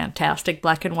be a fantastic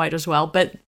black and white as well.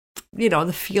 But,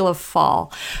 the feel of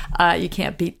fall, you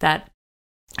can't beat that.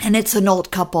 And it's an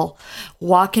old couple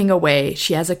walking away.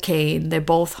 She has a cane. They're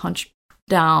both hunched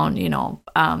down,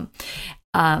 and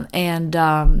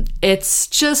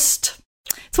it's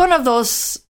one of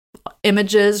those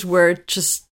images where it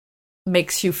just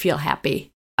makes you feel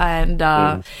happy, and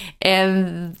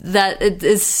that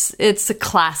it's a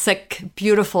classic,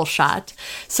 beautiful shot.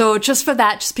 So just for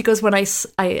that, just because when I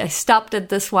stopped at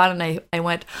this one and I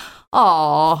went,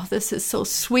 oh, this is so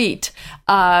sweet.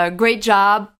 Great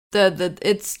job.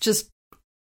 It's just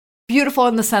beautiful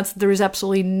in the sense that there is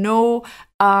absolutely no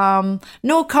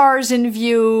cars in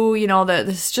view.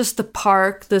 This is just the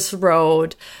park, this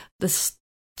road, this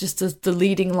just the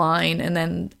leading line, and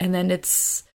then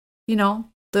it's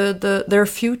their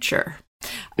future.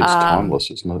 It's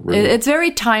timeless, isn't it? Really? It's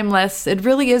very timeless. It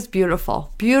really is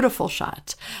beautiful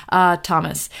shot,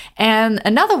 Thomas. And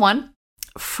another one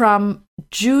from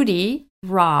Judy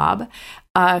Robb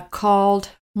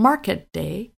called Market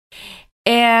Day.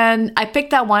 And I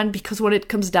picked that one because when it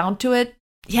comes down to it,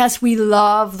 yes, we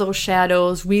love those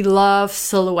shadows. We love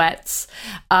silhouettes.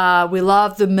 We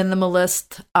love the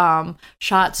minimalist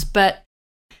shots. But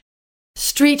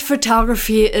street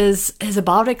photography is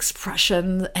about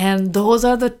expression, and those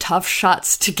are the tough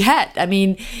shots to get. I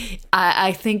mean,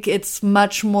 I think it's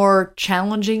much more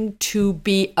challenging to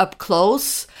be up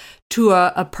close to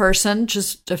a person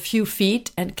just a few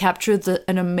feet and capture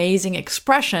an amazing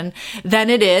expression than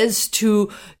it is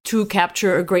to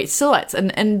capture a great silhouette.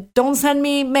 And don't send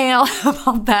me mail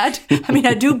about that. I mean,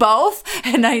 I do both,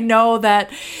 and I know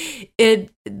that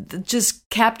it just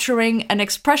capturing an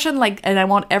expression and I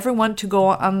want everyone to go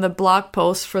on the blog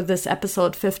post for this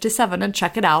episode 57 and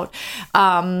check it out.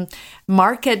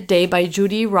 Market Day by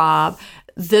Judy Robb.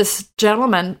 This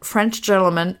gentleman, French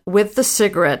gentleman, with the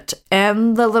cigarette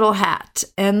and the little hat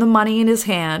and the money in his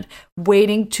hand,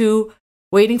 waiting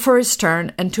for his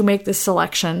turn and to make this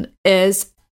selection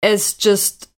is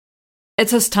just,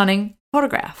 it's a stunning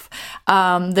photograph.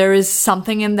 There is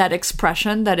something in that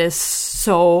expression that is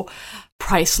so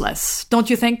priceless. Don't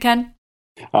you think, Ken?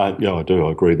 Yeah, I do.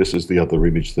 I agree. This is the other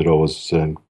image that I was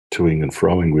toing and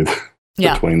froing with.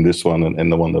 Between this one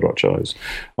and the one that I chose.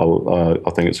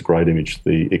 I think it's a great image,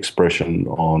 the expression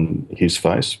on his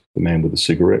face, the man with the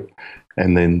cigarette,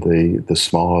 and then the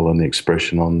smile and the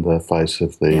expression on the face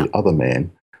of the other man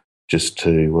just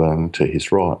to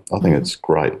his right. I think it's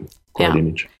great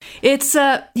image. It's,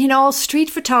 street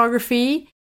photography,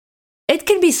 it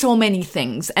can be so many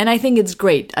things, and I think it's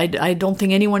great. I don't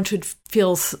think anyone should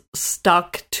feel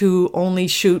stuck to only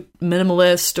shoot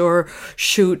minimalist or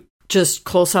shoot just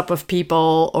close up of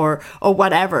people or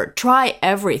whatever. Try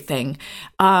everything.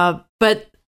 But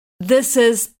this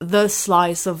is the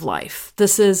slice of life.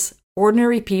 This is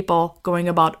ordinary people going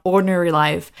about ordinary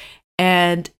life.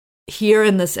 And here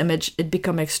in this image, it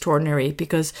become extraordinary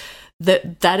because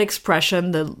that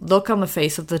expression, the look on the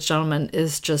face of the gentleman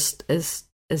is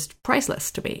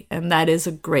priceless to me. And that is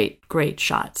a great, great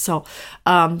shot. So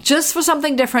just for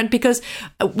something different, because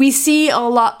we see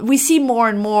more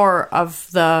and more of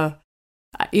the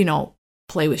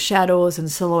play with shadows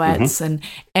and silhouettes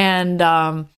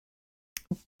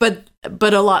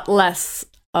but a lot less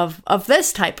of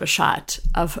this type of shot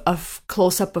of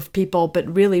close up of people, but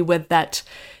really with that,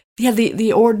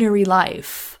 the ordinary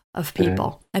life of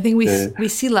people. I think we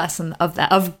see less of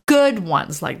that, of good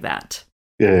ones like that.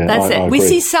 Yeah, that's it. I we agree.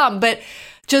 see some, but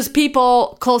just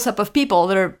people, close up of people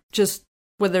that are just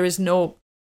where there is no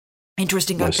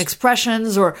interesting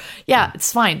expressions or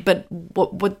it's fine. But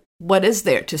what is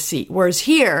there to see? Whereas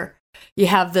here, you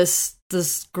have this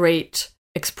great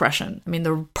expression. I mean,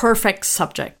 the perfect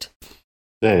subject.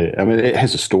 Yeah, I mean, it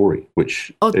has a story,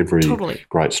 which every totally.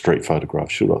 great street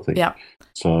photograph should, I think. Yeah.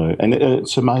 So, and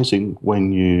it's amazing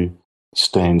when you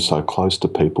stand so close to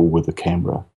people with a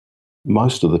camera.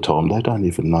 Most of the time, they don't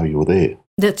even know you're there.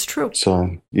 That's true.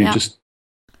 So you're just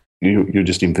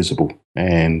invisible,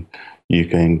 and you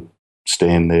can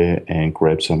stand there and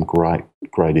grab some great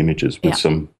images with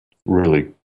some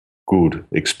really good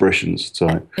expressions.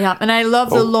 So and I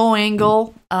love the low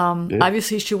angle.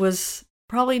 Obviously, she was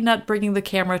probably not bringing the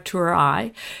camera to her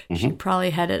eye. She probably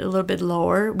had it a little bit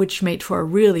lower, which made for a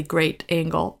really great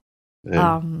angle.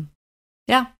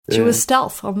 She was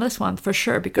stealth on this one for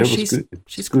sure because she's good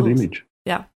close. image.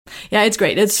 Yeah, it's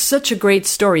great. It's such a great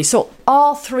story. So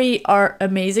all three are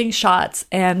amazing shots,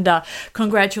 and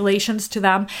congratulations to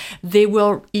them. They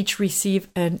will each receive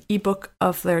an ebook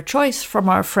of their choice from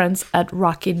our friends at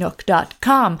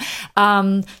rockynook.com.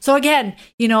 So again,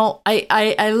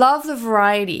 I love the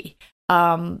variety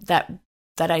that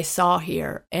I saw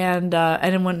here, and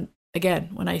when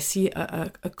I see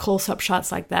a close-up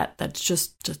shots like that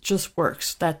just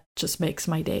works. That just makes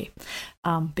my day,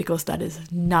 because that is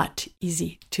not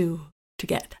easy to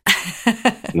get.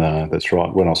 No, that's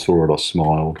right. When I saw it, I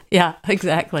smiled. Yeah,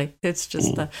 exactly. It's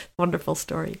just a wonderful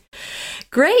story.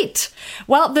 Great.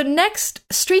 Well, the next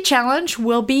street challenge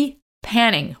will be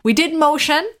panning. We did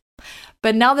motion,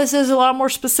 but now this is a lot more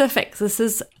specific. This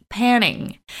is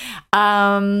panning.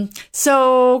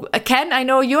 So Ken, I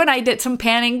know you and I did some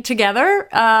panning together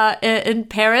in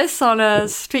Paris on a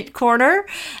street corner.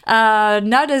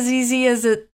 Not as easy as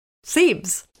it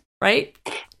seems, right?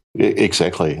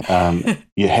 Exactly.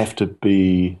 You have to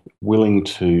be willing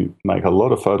to make a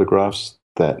lot of photographs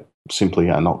that simply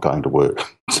are not going to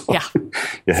work. So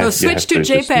switch to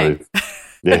JPEG.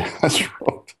 Yeah, that's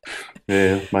right.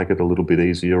 Yeah, make it a little bit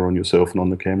easier on yourself and on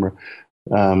the camera.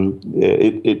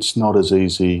 It's not as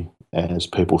easy as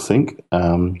people think.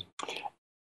 I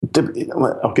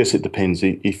guess it depends.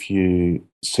 If you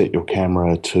set your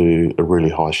camera to a really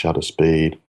high shutter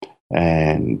speed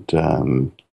and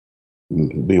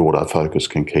the autofocus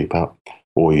can keep up,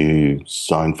 or you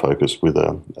zone focus with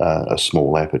a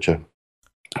small aperture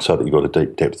so that you've got a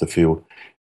deep depth of field,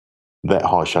 that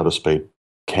high shutter speed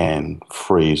can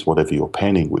freeze whatever you're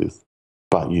panning with,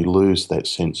 but you lose that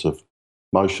sense of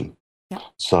motion. Yeah.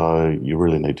 So you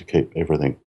really need to keep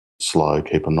everything slow,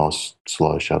 keep a nice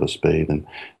slow shutter speed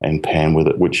and pan with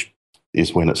it, which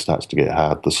is when it starts to get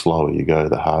hard. The slower you go,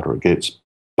 the harder it gets,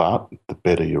 but the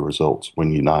better your results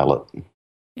when you nail it.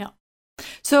 Yeah.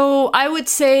 So I would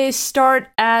say start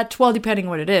at, well, depending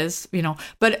what it is,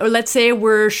 but let's say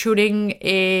we're shooting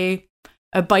a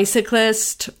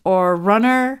bicyclist or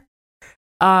runner,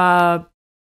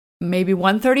 maybe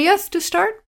 1/30th to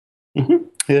start. Mm-hmm.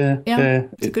 Yeah.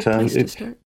 It's a good place to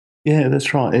start. Yeah,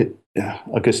 that's right.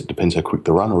 I guess it depends how quick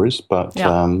the runner is, but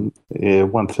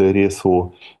 1/30th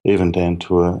or even down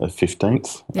to a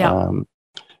 15th. Yeah.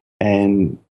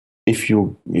 And if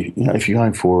you're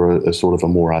going for a sort of a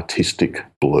more artistic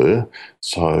blur,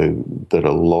 so that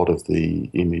a lot of the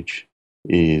image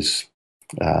is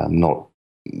not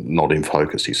in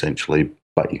focus essentially,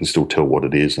 but you can still tell what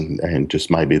it is, and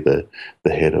just maybe the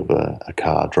head of a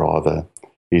car driver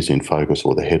is in focus,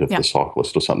 or the head of the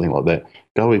cyclist or something like that,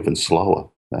 go even slower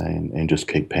and just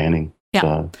keep panning. Yeah,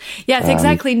 So, it's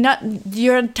exactly. Not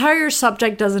your entire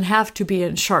subject doesn't have to be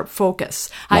in sharp focus.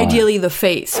 No. Ideally, the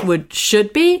face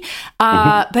should be,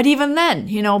 but even then,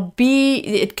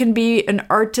 it can be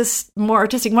more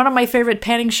artistic. One of my favorite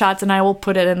panning shots, and I will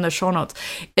put it in the show notes,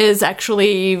 is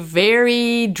actually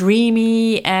very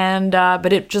dreamy, and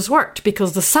but it just worked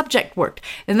because the subject worked,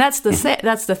 and that's the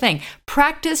thing.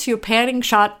 Practice your panning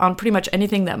shot on pretty much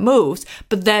anything that moves,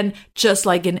 but then just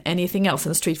like in anything else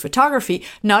in street photography,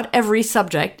 not every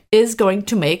subject is going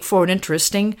to make for an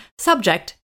interesting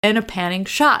subject in a panning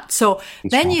shot. So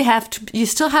then you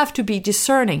still have to be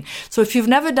discerning. So if you've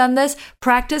never done this,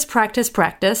 practice,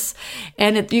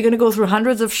 and you're going to go through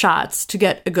hundreds of shots to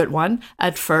get a good one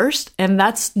at first, and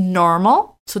that's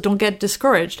normal. So don't get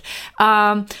discouraged.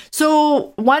 Start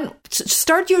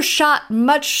your shot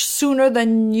much sooner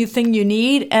than you think you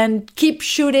need, and keep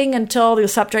shooting until the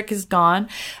subject is gone.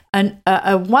 And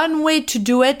one way to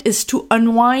do it is to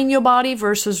unwind your body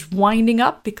versus winding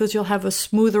up, because you'll have a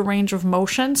smoother range of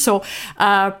motion. So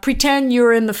pretend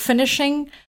you're in the finishing.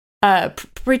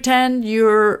 Pretend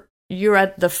you're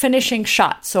at the finishing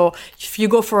shot. So if you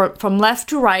go from left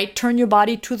to right, turn your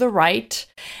body to the right.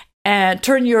 And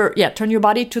turn your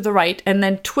body to the right, and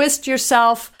then twist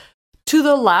yourself to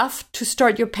the left to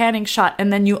start your panning shot,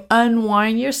 and then you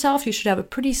unwind yourself. You should have a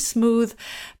pretty smooth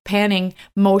panning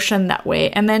motion that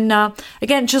way. And then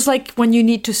again, just like when you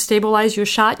need to stabilize your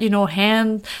shot,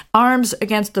 arms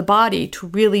against the body to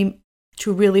really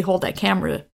hold that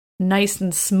camera nice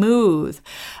and smooth.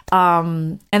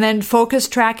 And then focus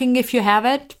tracking, if you have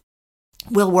it,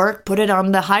 will work. Put it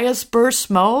on the highest burst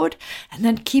mode, and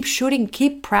then keep shooting,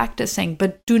 keep practicing,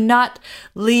 but do not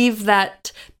leave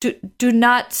that, do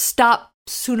not stop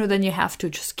sooner than you have to.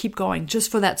 Just keep going,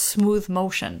 just for that smooth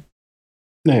motion.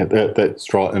 Yeah,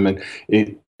 that's right. I mean,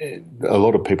 a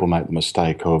lot of people make the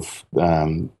mistake of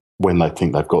when they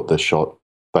think they've got their shot,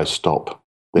 they stop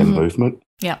their movement.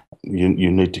 Yeah.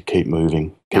 You need to keep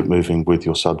moving, moving with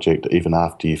your subject even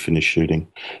after you finish shooting.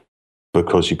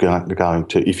 Because you're going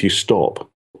to, if you stop,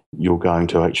 you're going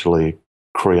to actually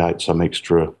create some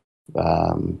extra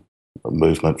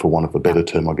movement, for want of a better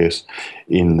term, I guess,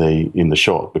 in the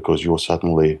shot, because you're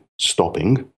suddenly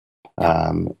stopping,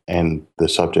 and the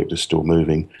subject is still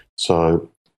moving. So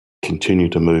continue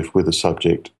to move with the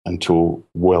subject until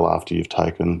well after you've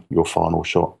taken your final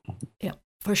shot. Yeah.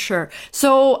 For sure.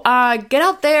 So get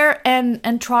out there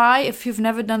and try. If you've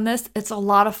never done this, it's a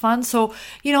lot of fun. So,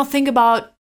 think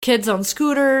about kids on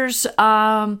scooters,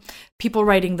 people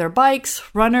riding their bikes,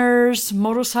 runners,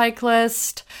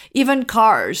 motorcyclists, even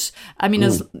cars.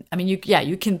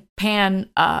 You can pan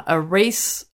a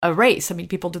race. I mean,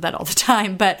 people do that all the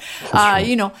time, but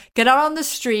get out on the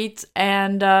street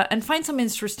and find some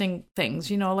interesting things.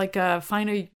 You're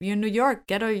in New York,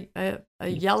 get a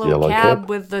yellow cab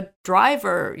with the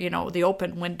driver, the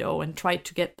open window, and try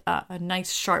to get a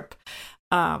nice sharp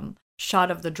shot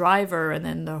of the driver, and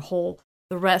then the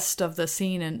rest of the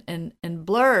scene in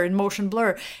blur, in motion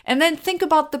blur. And then think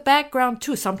about the background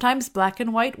too. Sometimes black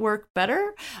and white work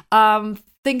better.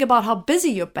 Think about how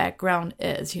busy your background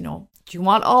is. Do you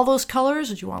want all those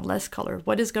colors, or do you want less color?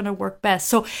 What is going to work best?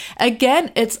 So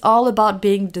again, it's all about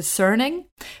being discerning,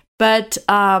 but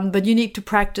you need to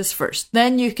practice first.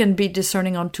 Then you can be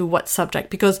discerning onto what subject,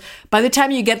 because by the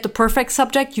time you get the perfect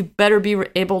subject, you better be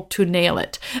able to nail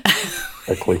it.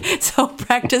 Exactly. So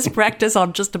practice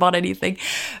on just about anything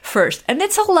first. And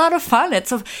it's a lot of fun.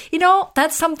 That's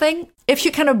something, if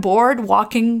you're kind of bored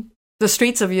walking the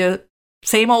streets of your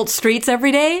same old streets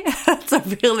every day. It's a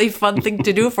really fun thing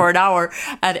to do for an hour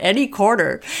at any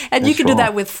corner. And you can do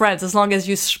that with friends as long as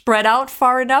you spread out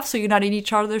far enough so you're not in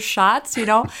each other's shots, you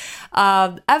know.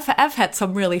 I've had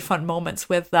some really fun moments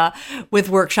with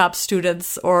workshop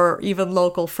students or even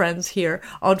local friends here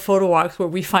on photo walks where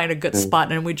we find a good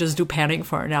spot and we just do panning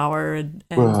for an hour. And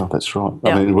well, that's right.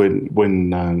 Yeah. I mean,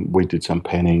 when we did some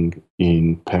panning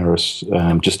in Paris,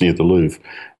 just near the Louvre,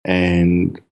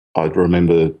 and I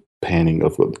remember panning.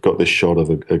 I've got this shot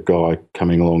of a guy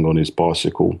coming along on his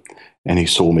bicycle, and he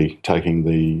saw me taking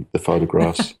the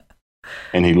photographs,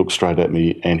 and he looked straight at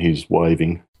me, and he's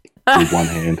waving with one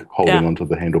hand, holding onto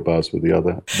the handlebars with the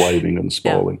other, waving and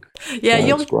smiling. Yeah,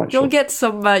 you'll get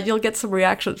some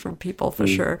reactions from people for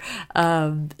sure.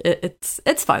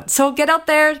 It's fun. So get out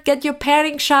there, get your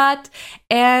panning shot,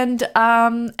 and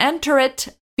enter it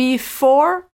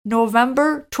before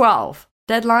November 12th.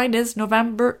 Deadline is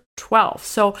November 12th.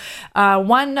 So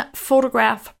one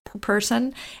photograph per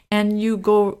person, and you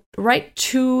go right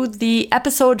to the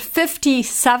episode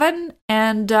 57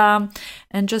 and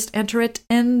just enter it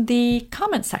in the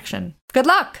comment section. Good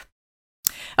luck.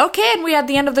 Okay, and we're at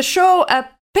the end of the show.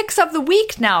 Picks of the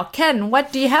week now. Ken,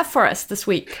 what do you have for us this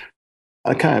week?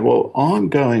 Okay, well, I'm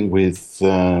going with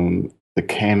the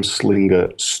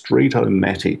CamSlinger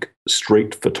Street-O-Matic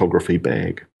street photography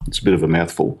bag. It's a bit of a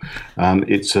mouthful.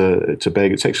 It's a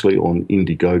bag. It's actually on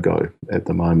Indiegogo at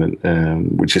the moment,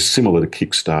 which is similar to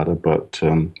Kickstarter, but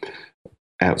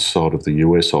outside of the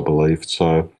US, I believe.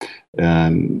 So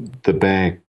the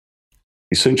bag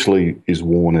essentially is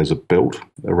worn as a belt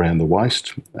around the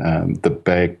waist. The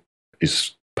bag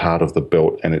is part of the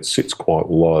belt, and it sits quite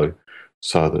low,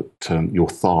 so that your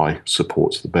thigh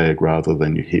supports the bag rather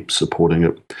than your hip supporting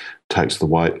it. Takes the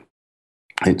weight.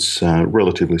 It's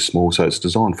relatively small, so it's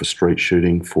designed for street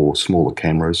shooting, for smaller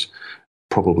cameras.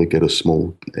 Probably get a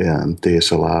small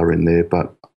DSLR in there,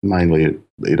 but mainly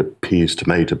it appears to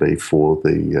me to be for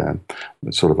the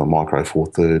sort of a micro four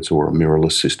thirds or a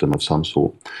mirrorless system of some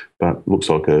sort. But looks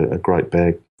like a great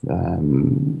bag.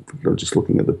 Just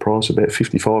looking at the price, about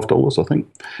 $55, I think,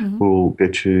 will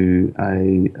get you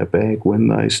a bag when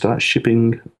they start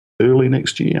shipping early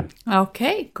next year.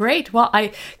 Okay, great. Well,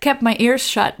 I kept my ears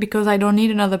shut because I don't need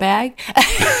another bag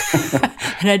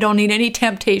and I don't need any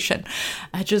temptation.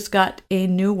 I just got a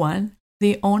new one,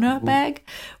 the Ona bag,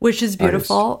 which is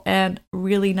beautiful and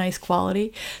really nice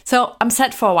quality. So I'm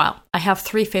set for a while. I have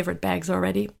 3 favorite bags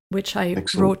already, which I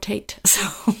rotate.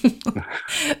 So,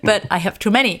 but I have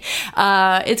too many.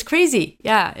 It's crazy.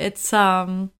 Yeah, it's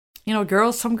some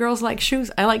girls like shoes.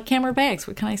 I like camera bags.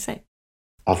 What can I say?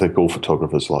 I think all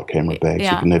photographers like camera bags.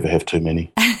 Yeah. You can never have too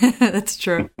many. That's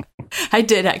true. I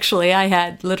did, actually. I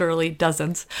had literally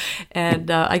dozens,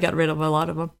 and I got rid of a lot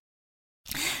of them.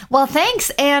 Well, thanks.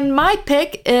 And my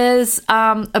pick is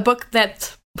a book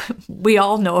that we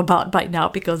all know about by now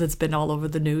because it's been all over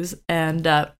the news. And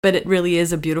but it really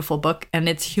is a beautiful book, and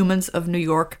it's Humans of New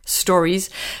York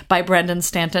Stories by Brandon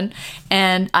Stanton.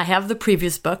 And I have the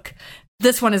previous book.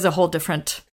 This one is a whole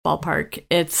different ballpark.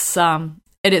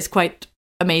 It is quite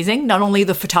amazing. Not only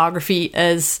the photography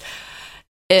is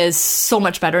so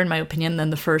much better in my opinion than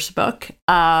the first book,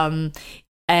 and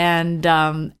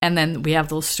then we have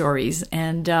those stories,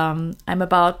 and I'm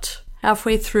about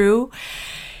halfway through,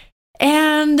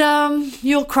 and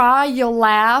you'll cry, you'll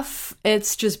laugh.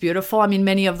 It's just beautiful. I mean,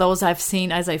 many of those I've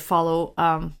seen as I follow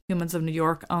Humans of New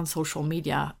York on social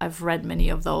media. I've read many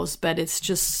of those, but it's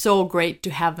just so great to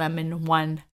have them in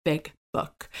one big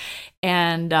book.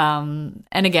 And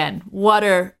again, what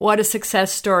a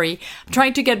success story. I'm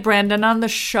trying to get Brandon on the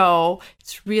show.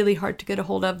 It's really hard to get a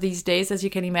hold of these days, as you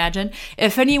can imagine.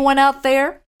 If anyone out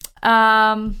there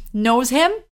knows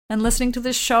him and listening to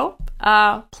this show,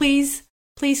 please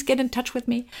get in touch with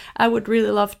me. I would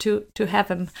really love to have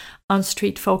him on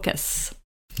Street Focus.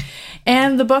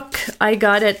 And the book, I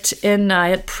got it I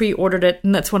had pre-ordered it,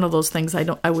 and that's one of those things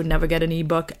I would never get an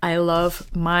ebook. I love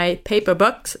my paper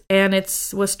books, and it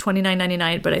was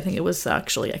 $29.99, but I think it was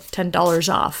actually like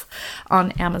 $10 off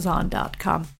on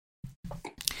Amazon.com.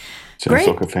 Sounds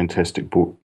like a fantastic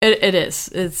book. It is.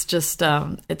 It's just,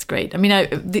 it's great. I mean,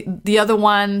 the other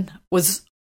one was,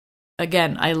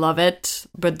 again, I love it,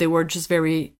 but they were just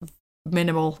very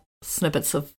minimal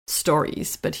snippets of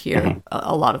stories. But here,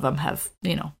 a lot of them have,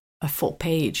 a full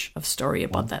page of story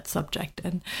about that subject,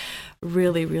 and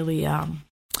really, really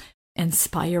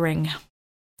inspiring.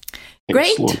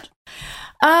 Excellent. Great.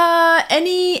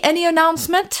 Any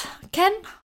announcement, Ken?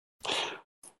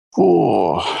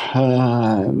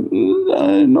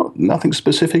 Nothing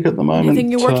specific at the moment.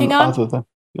 Anything you're working on? Other than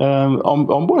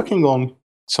I'm working on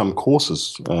some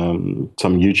courses, some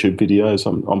YouTube videos.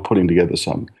 I'm putting together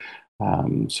some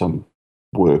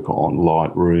work on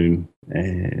Lightroom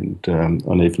and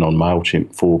even on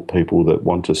MailChimp for people that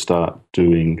want to start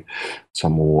doing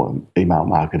some more email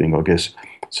marketing, I guess.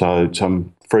 So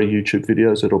some free YouTube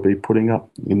videos that I'll be putting up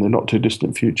in the not too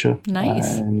distant future.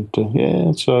 Nice. And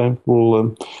so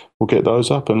we'll get those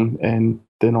up, and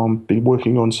then I'll be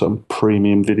working on some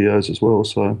premium videos as well,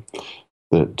 so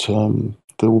that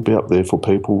they will be up there for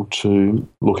people to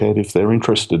look at if they're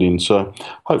interested in. So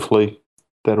hopefully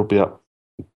that'll be up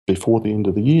before the end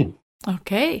of the year.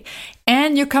 Okay.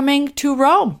 And you're coming to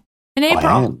Rome in April.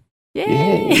 I am.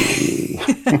 Yay!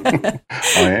 I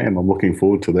am. I'm looking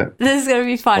forward to that. This is going to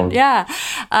be fun. Yeah.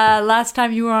 Last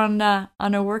time you were on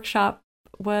a workshop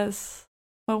was,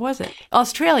 what was it?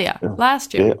 Australia,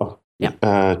 last year.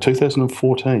 Yeah.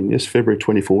 2014. Yes, February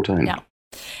 2014. Yeah.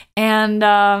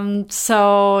 And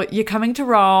so you're coming to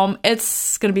Rome.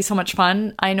 It's going to be so much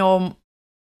fun. I know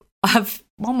of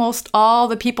almost all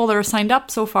the people that are signed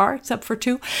up so far, except for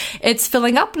 2. It's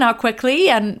filling up now quickly,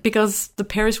 and because the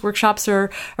Paris workshops are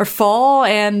full,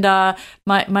 and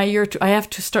my year, I have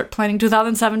to start planning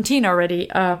 2017 already,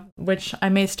 which I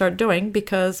may start doing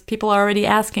because people are already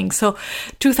asking. So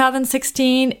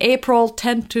 2016, April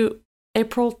 10 to the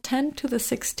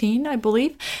 16th, I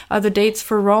believe, are the dates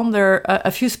for Rome. There are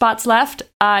a few spots left.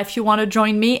 If you want to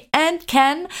join me and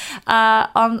Ken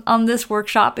on this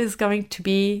workshop, is going to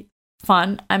be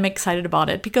fun. I'm excited about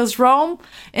it because Rome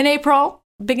in April,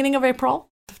 beginning of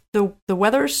April, the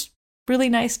weather's really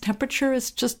nice. Temperature is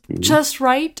just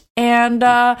right, and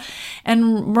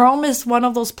Rome is one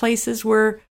of those places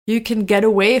where you can get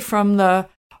away from the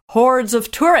hordes of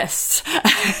tourists.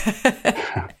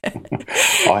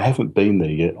 I haven't been there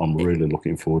yet. I'm really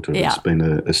looking forward to it. Yeah. It's been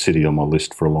a city on my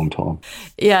list for a long time.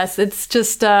 Yes, it's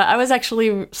just, I was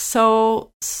actually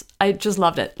I just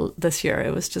loved it this year.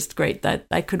 It was just great that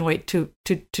I couldn't wait to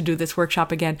do this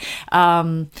workshop again.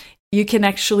 You can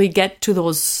actually get to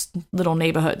those little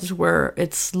neighborhoods where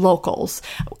it's locals.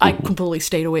 I completely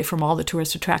stayed away from all the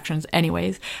tourist attractions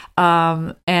anyways.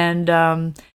 And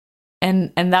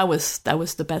that was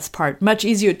the best part. Much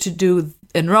easier to do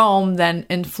in Rome than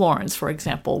in Florence, for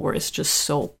example, where it's just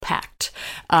so packed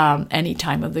any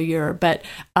time of the year. But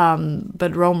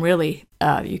Rome really,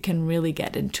 you can really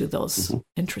get into those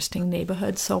interesting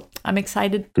neighborhoods. So I'm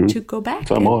excited to go back.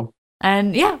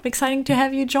 And yeah, exciting to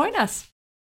have you join us.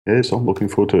 Yes, I'm looking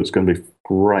forward to it. It's going to be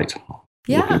great.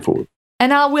 Yeah. Looking forward.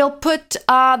 And I will put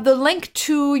the link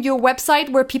to your website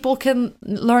where people can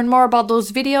learn more about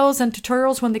those videos and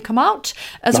tutorials when they come out,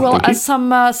 as well as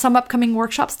some upcoming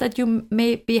workshops that you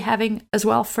may be having as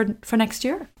well for next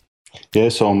year.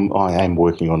 Yes, I am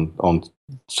working on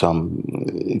some.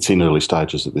 It's in early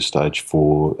stages at this stage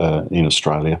for in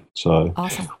Australia. So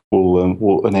awesome.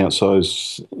 We'll announce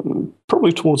those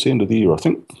probably towards the end of the year, I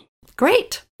think.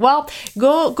 Great. Well,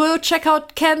 go check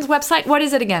out Ken's website. What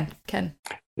is it again, Ken?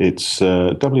 It's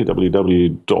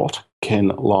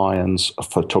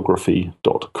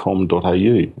www.kenlyons.photography.com.au,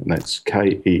 and that's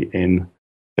KENLYONS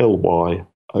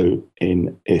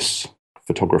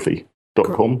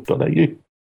photography.com.au.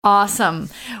 Awesome.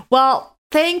 Well,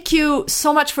 thank you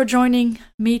so much for joining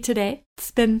me today.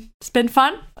 It's been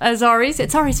fun, as always.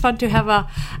 It's always fun to have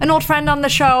an old friend on the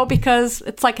show because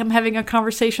it's like I'm having a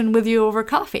conversation with you over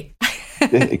coffee.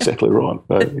 Yeah, exactly right.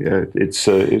 It's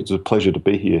a pleasure to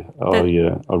be here.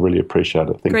 I really appreciate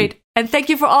it. Thank you. And thank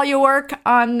you for all your work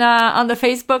on the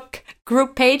Facebook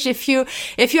group page. If you're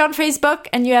on Facebook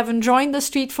and you haven't joined the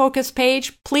Street Focus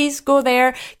page, please go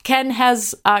there. Ken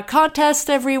has a contest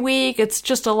every week. It's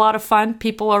just a lot of fun.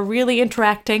 People are really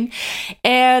interacting.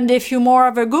 And if you're more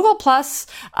of a Google Plus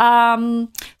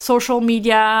social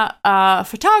media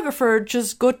photographer,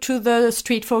 just go to the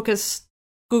Street Focus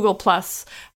Google Plus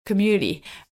community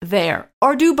there,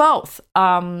 or do both.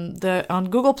 On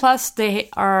Google Plus, they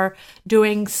are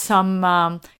doing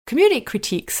some community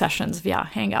critique sessions via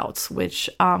Hangouts, which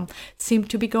seem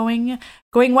to be going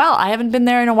well. I haven't been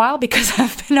there in a while because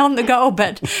I've been on the go,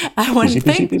 but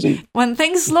when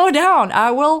things slow down, I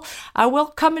will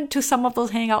come into some of those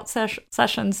Hangout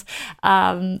sessions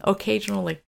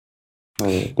occasionally.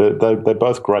 They're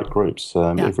both great groups.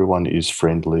 Everyone is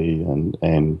friendly and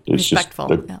it's respectful.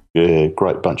 Just a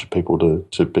great bunch of people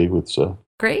to be with. So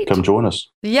Great. Come join us.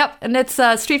 Yep, and it's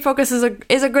Street Focus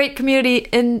is a great community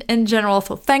in general.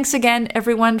 So thanks again,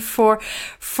 everyone, for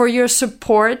your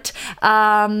support.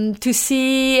 To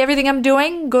see everything I'm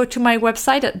doing, go to my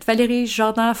website at Valérie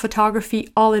Jardin Photography,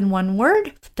 all in one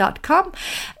word.com.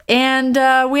 And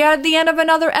we are at the end of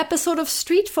another episode of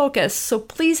Street Focus. So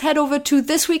please head over to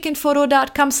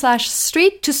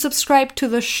thisweekinphoto.com/street to subscribe to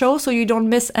the show so you don't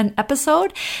miss an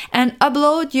episode, and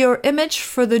upload your image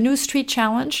for the new street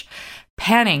challenge,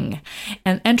 Panning,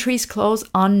 and entries close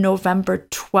on November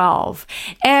 12.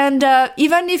 And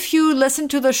even if you listen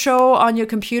to the show on your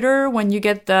computer when you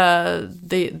get the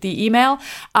email,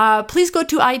 please go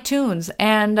to iTunes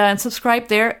and subscribe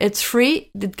there. It's free.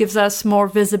 It gives us more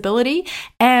visibility.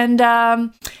 And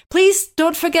please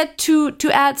don't forget to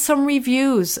add some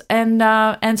reviews and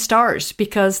stars,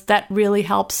 because that really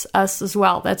helps us as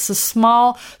well. That's a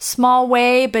small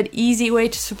way but easy way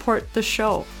to support the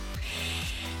show.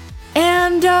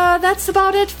 And that's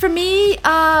about it for me.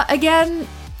 Again,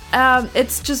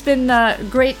 it's just been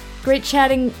great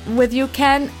chatting with you,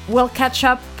 Ken. We'll catch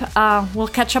up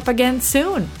again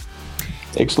soon.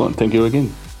 Excellent. Thank you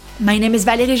again. My name is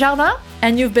Valérie Jardin,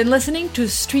 and you've been listening to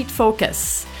Street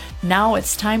Focus. Now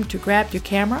it's time to grab your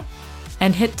camera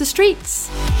and hit the streets.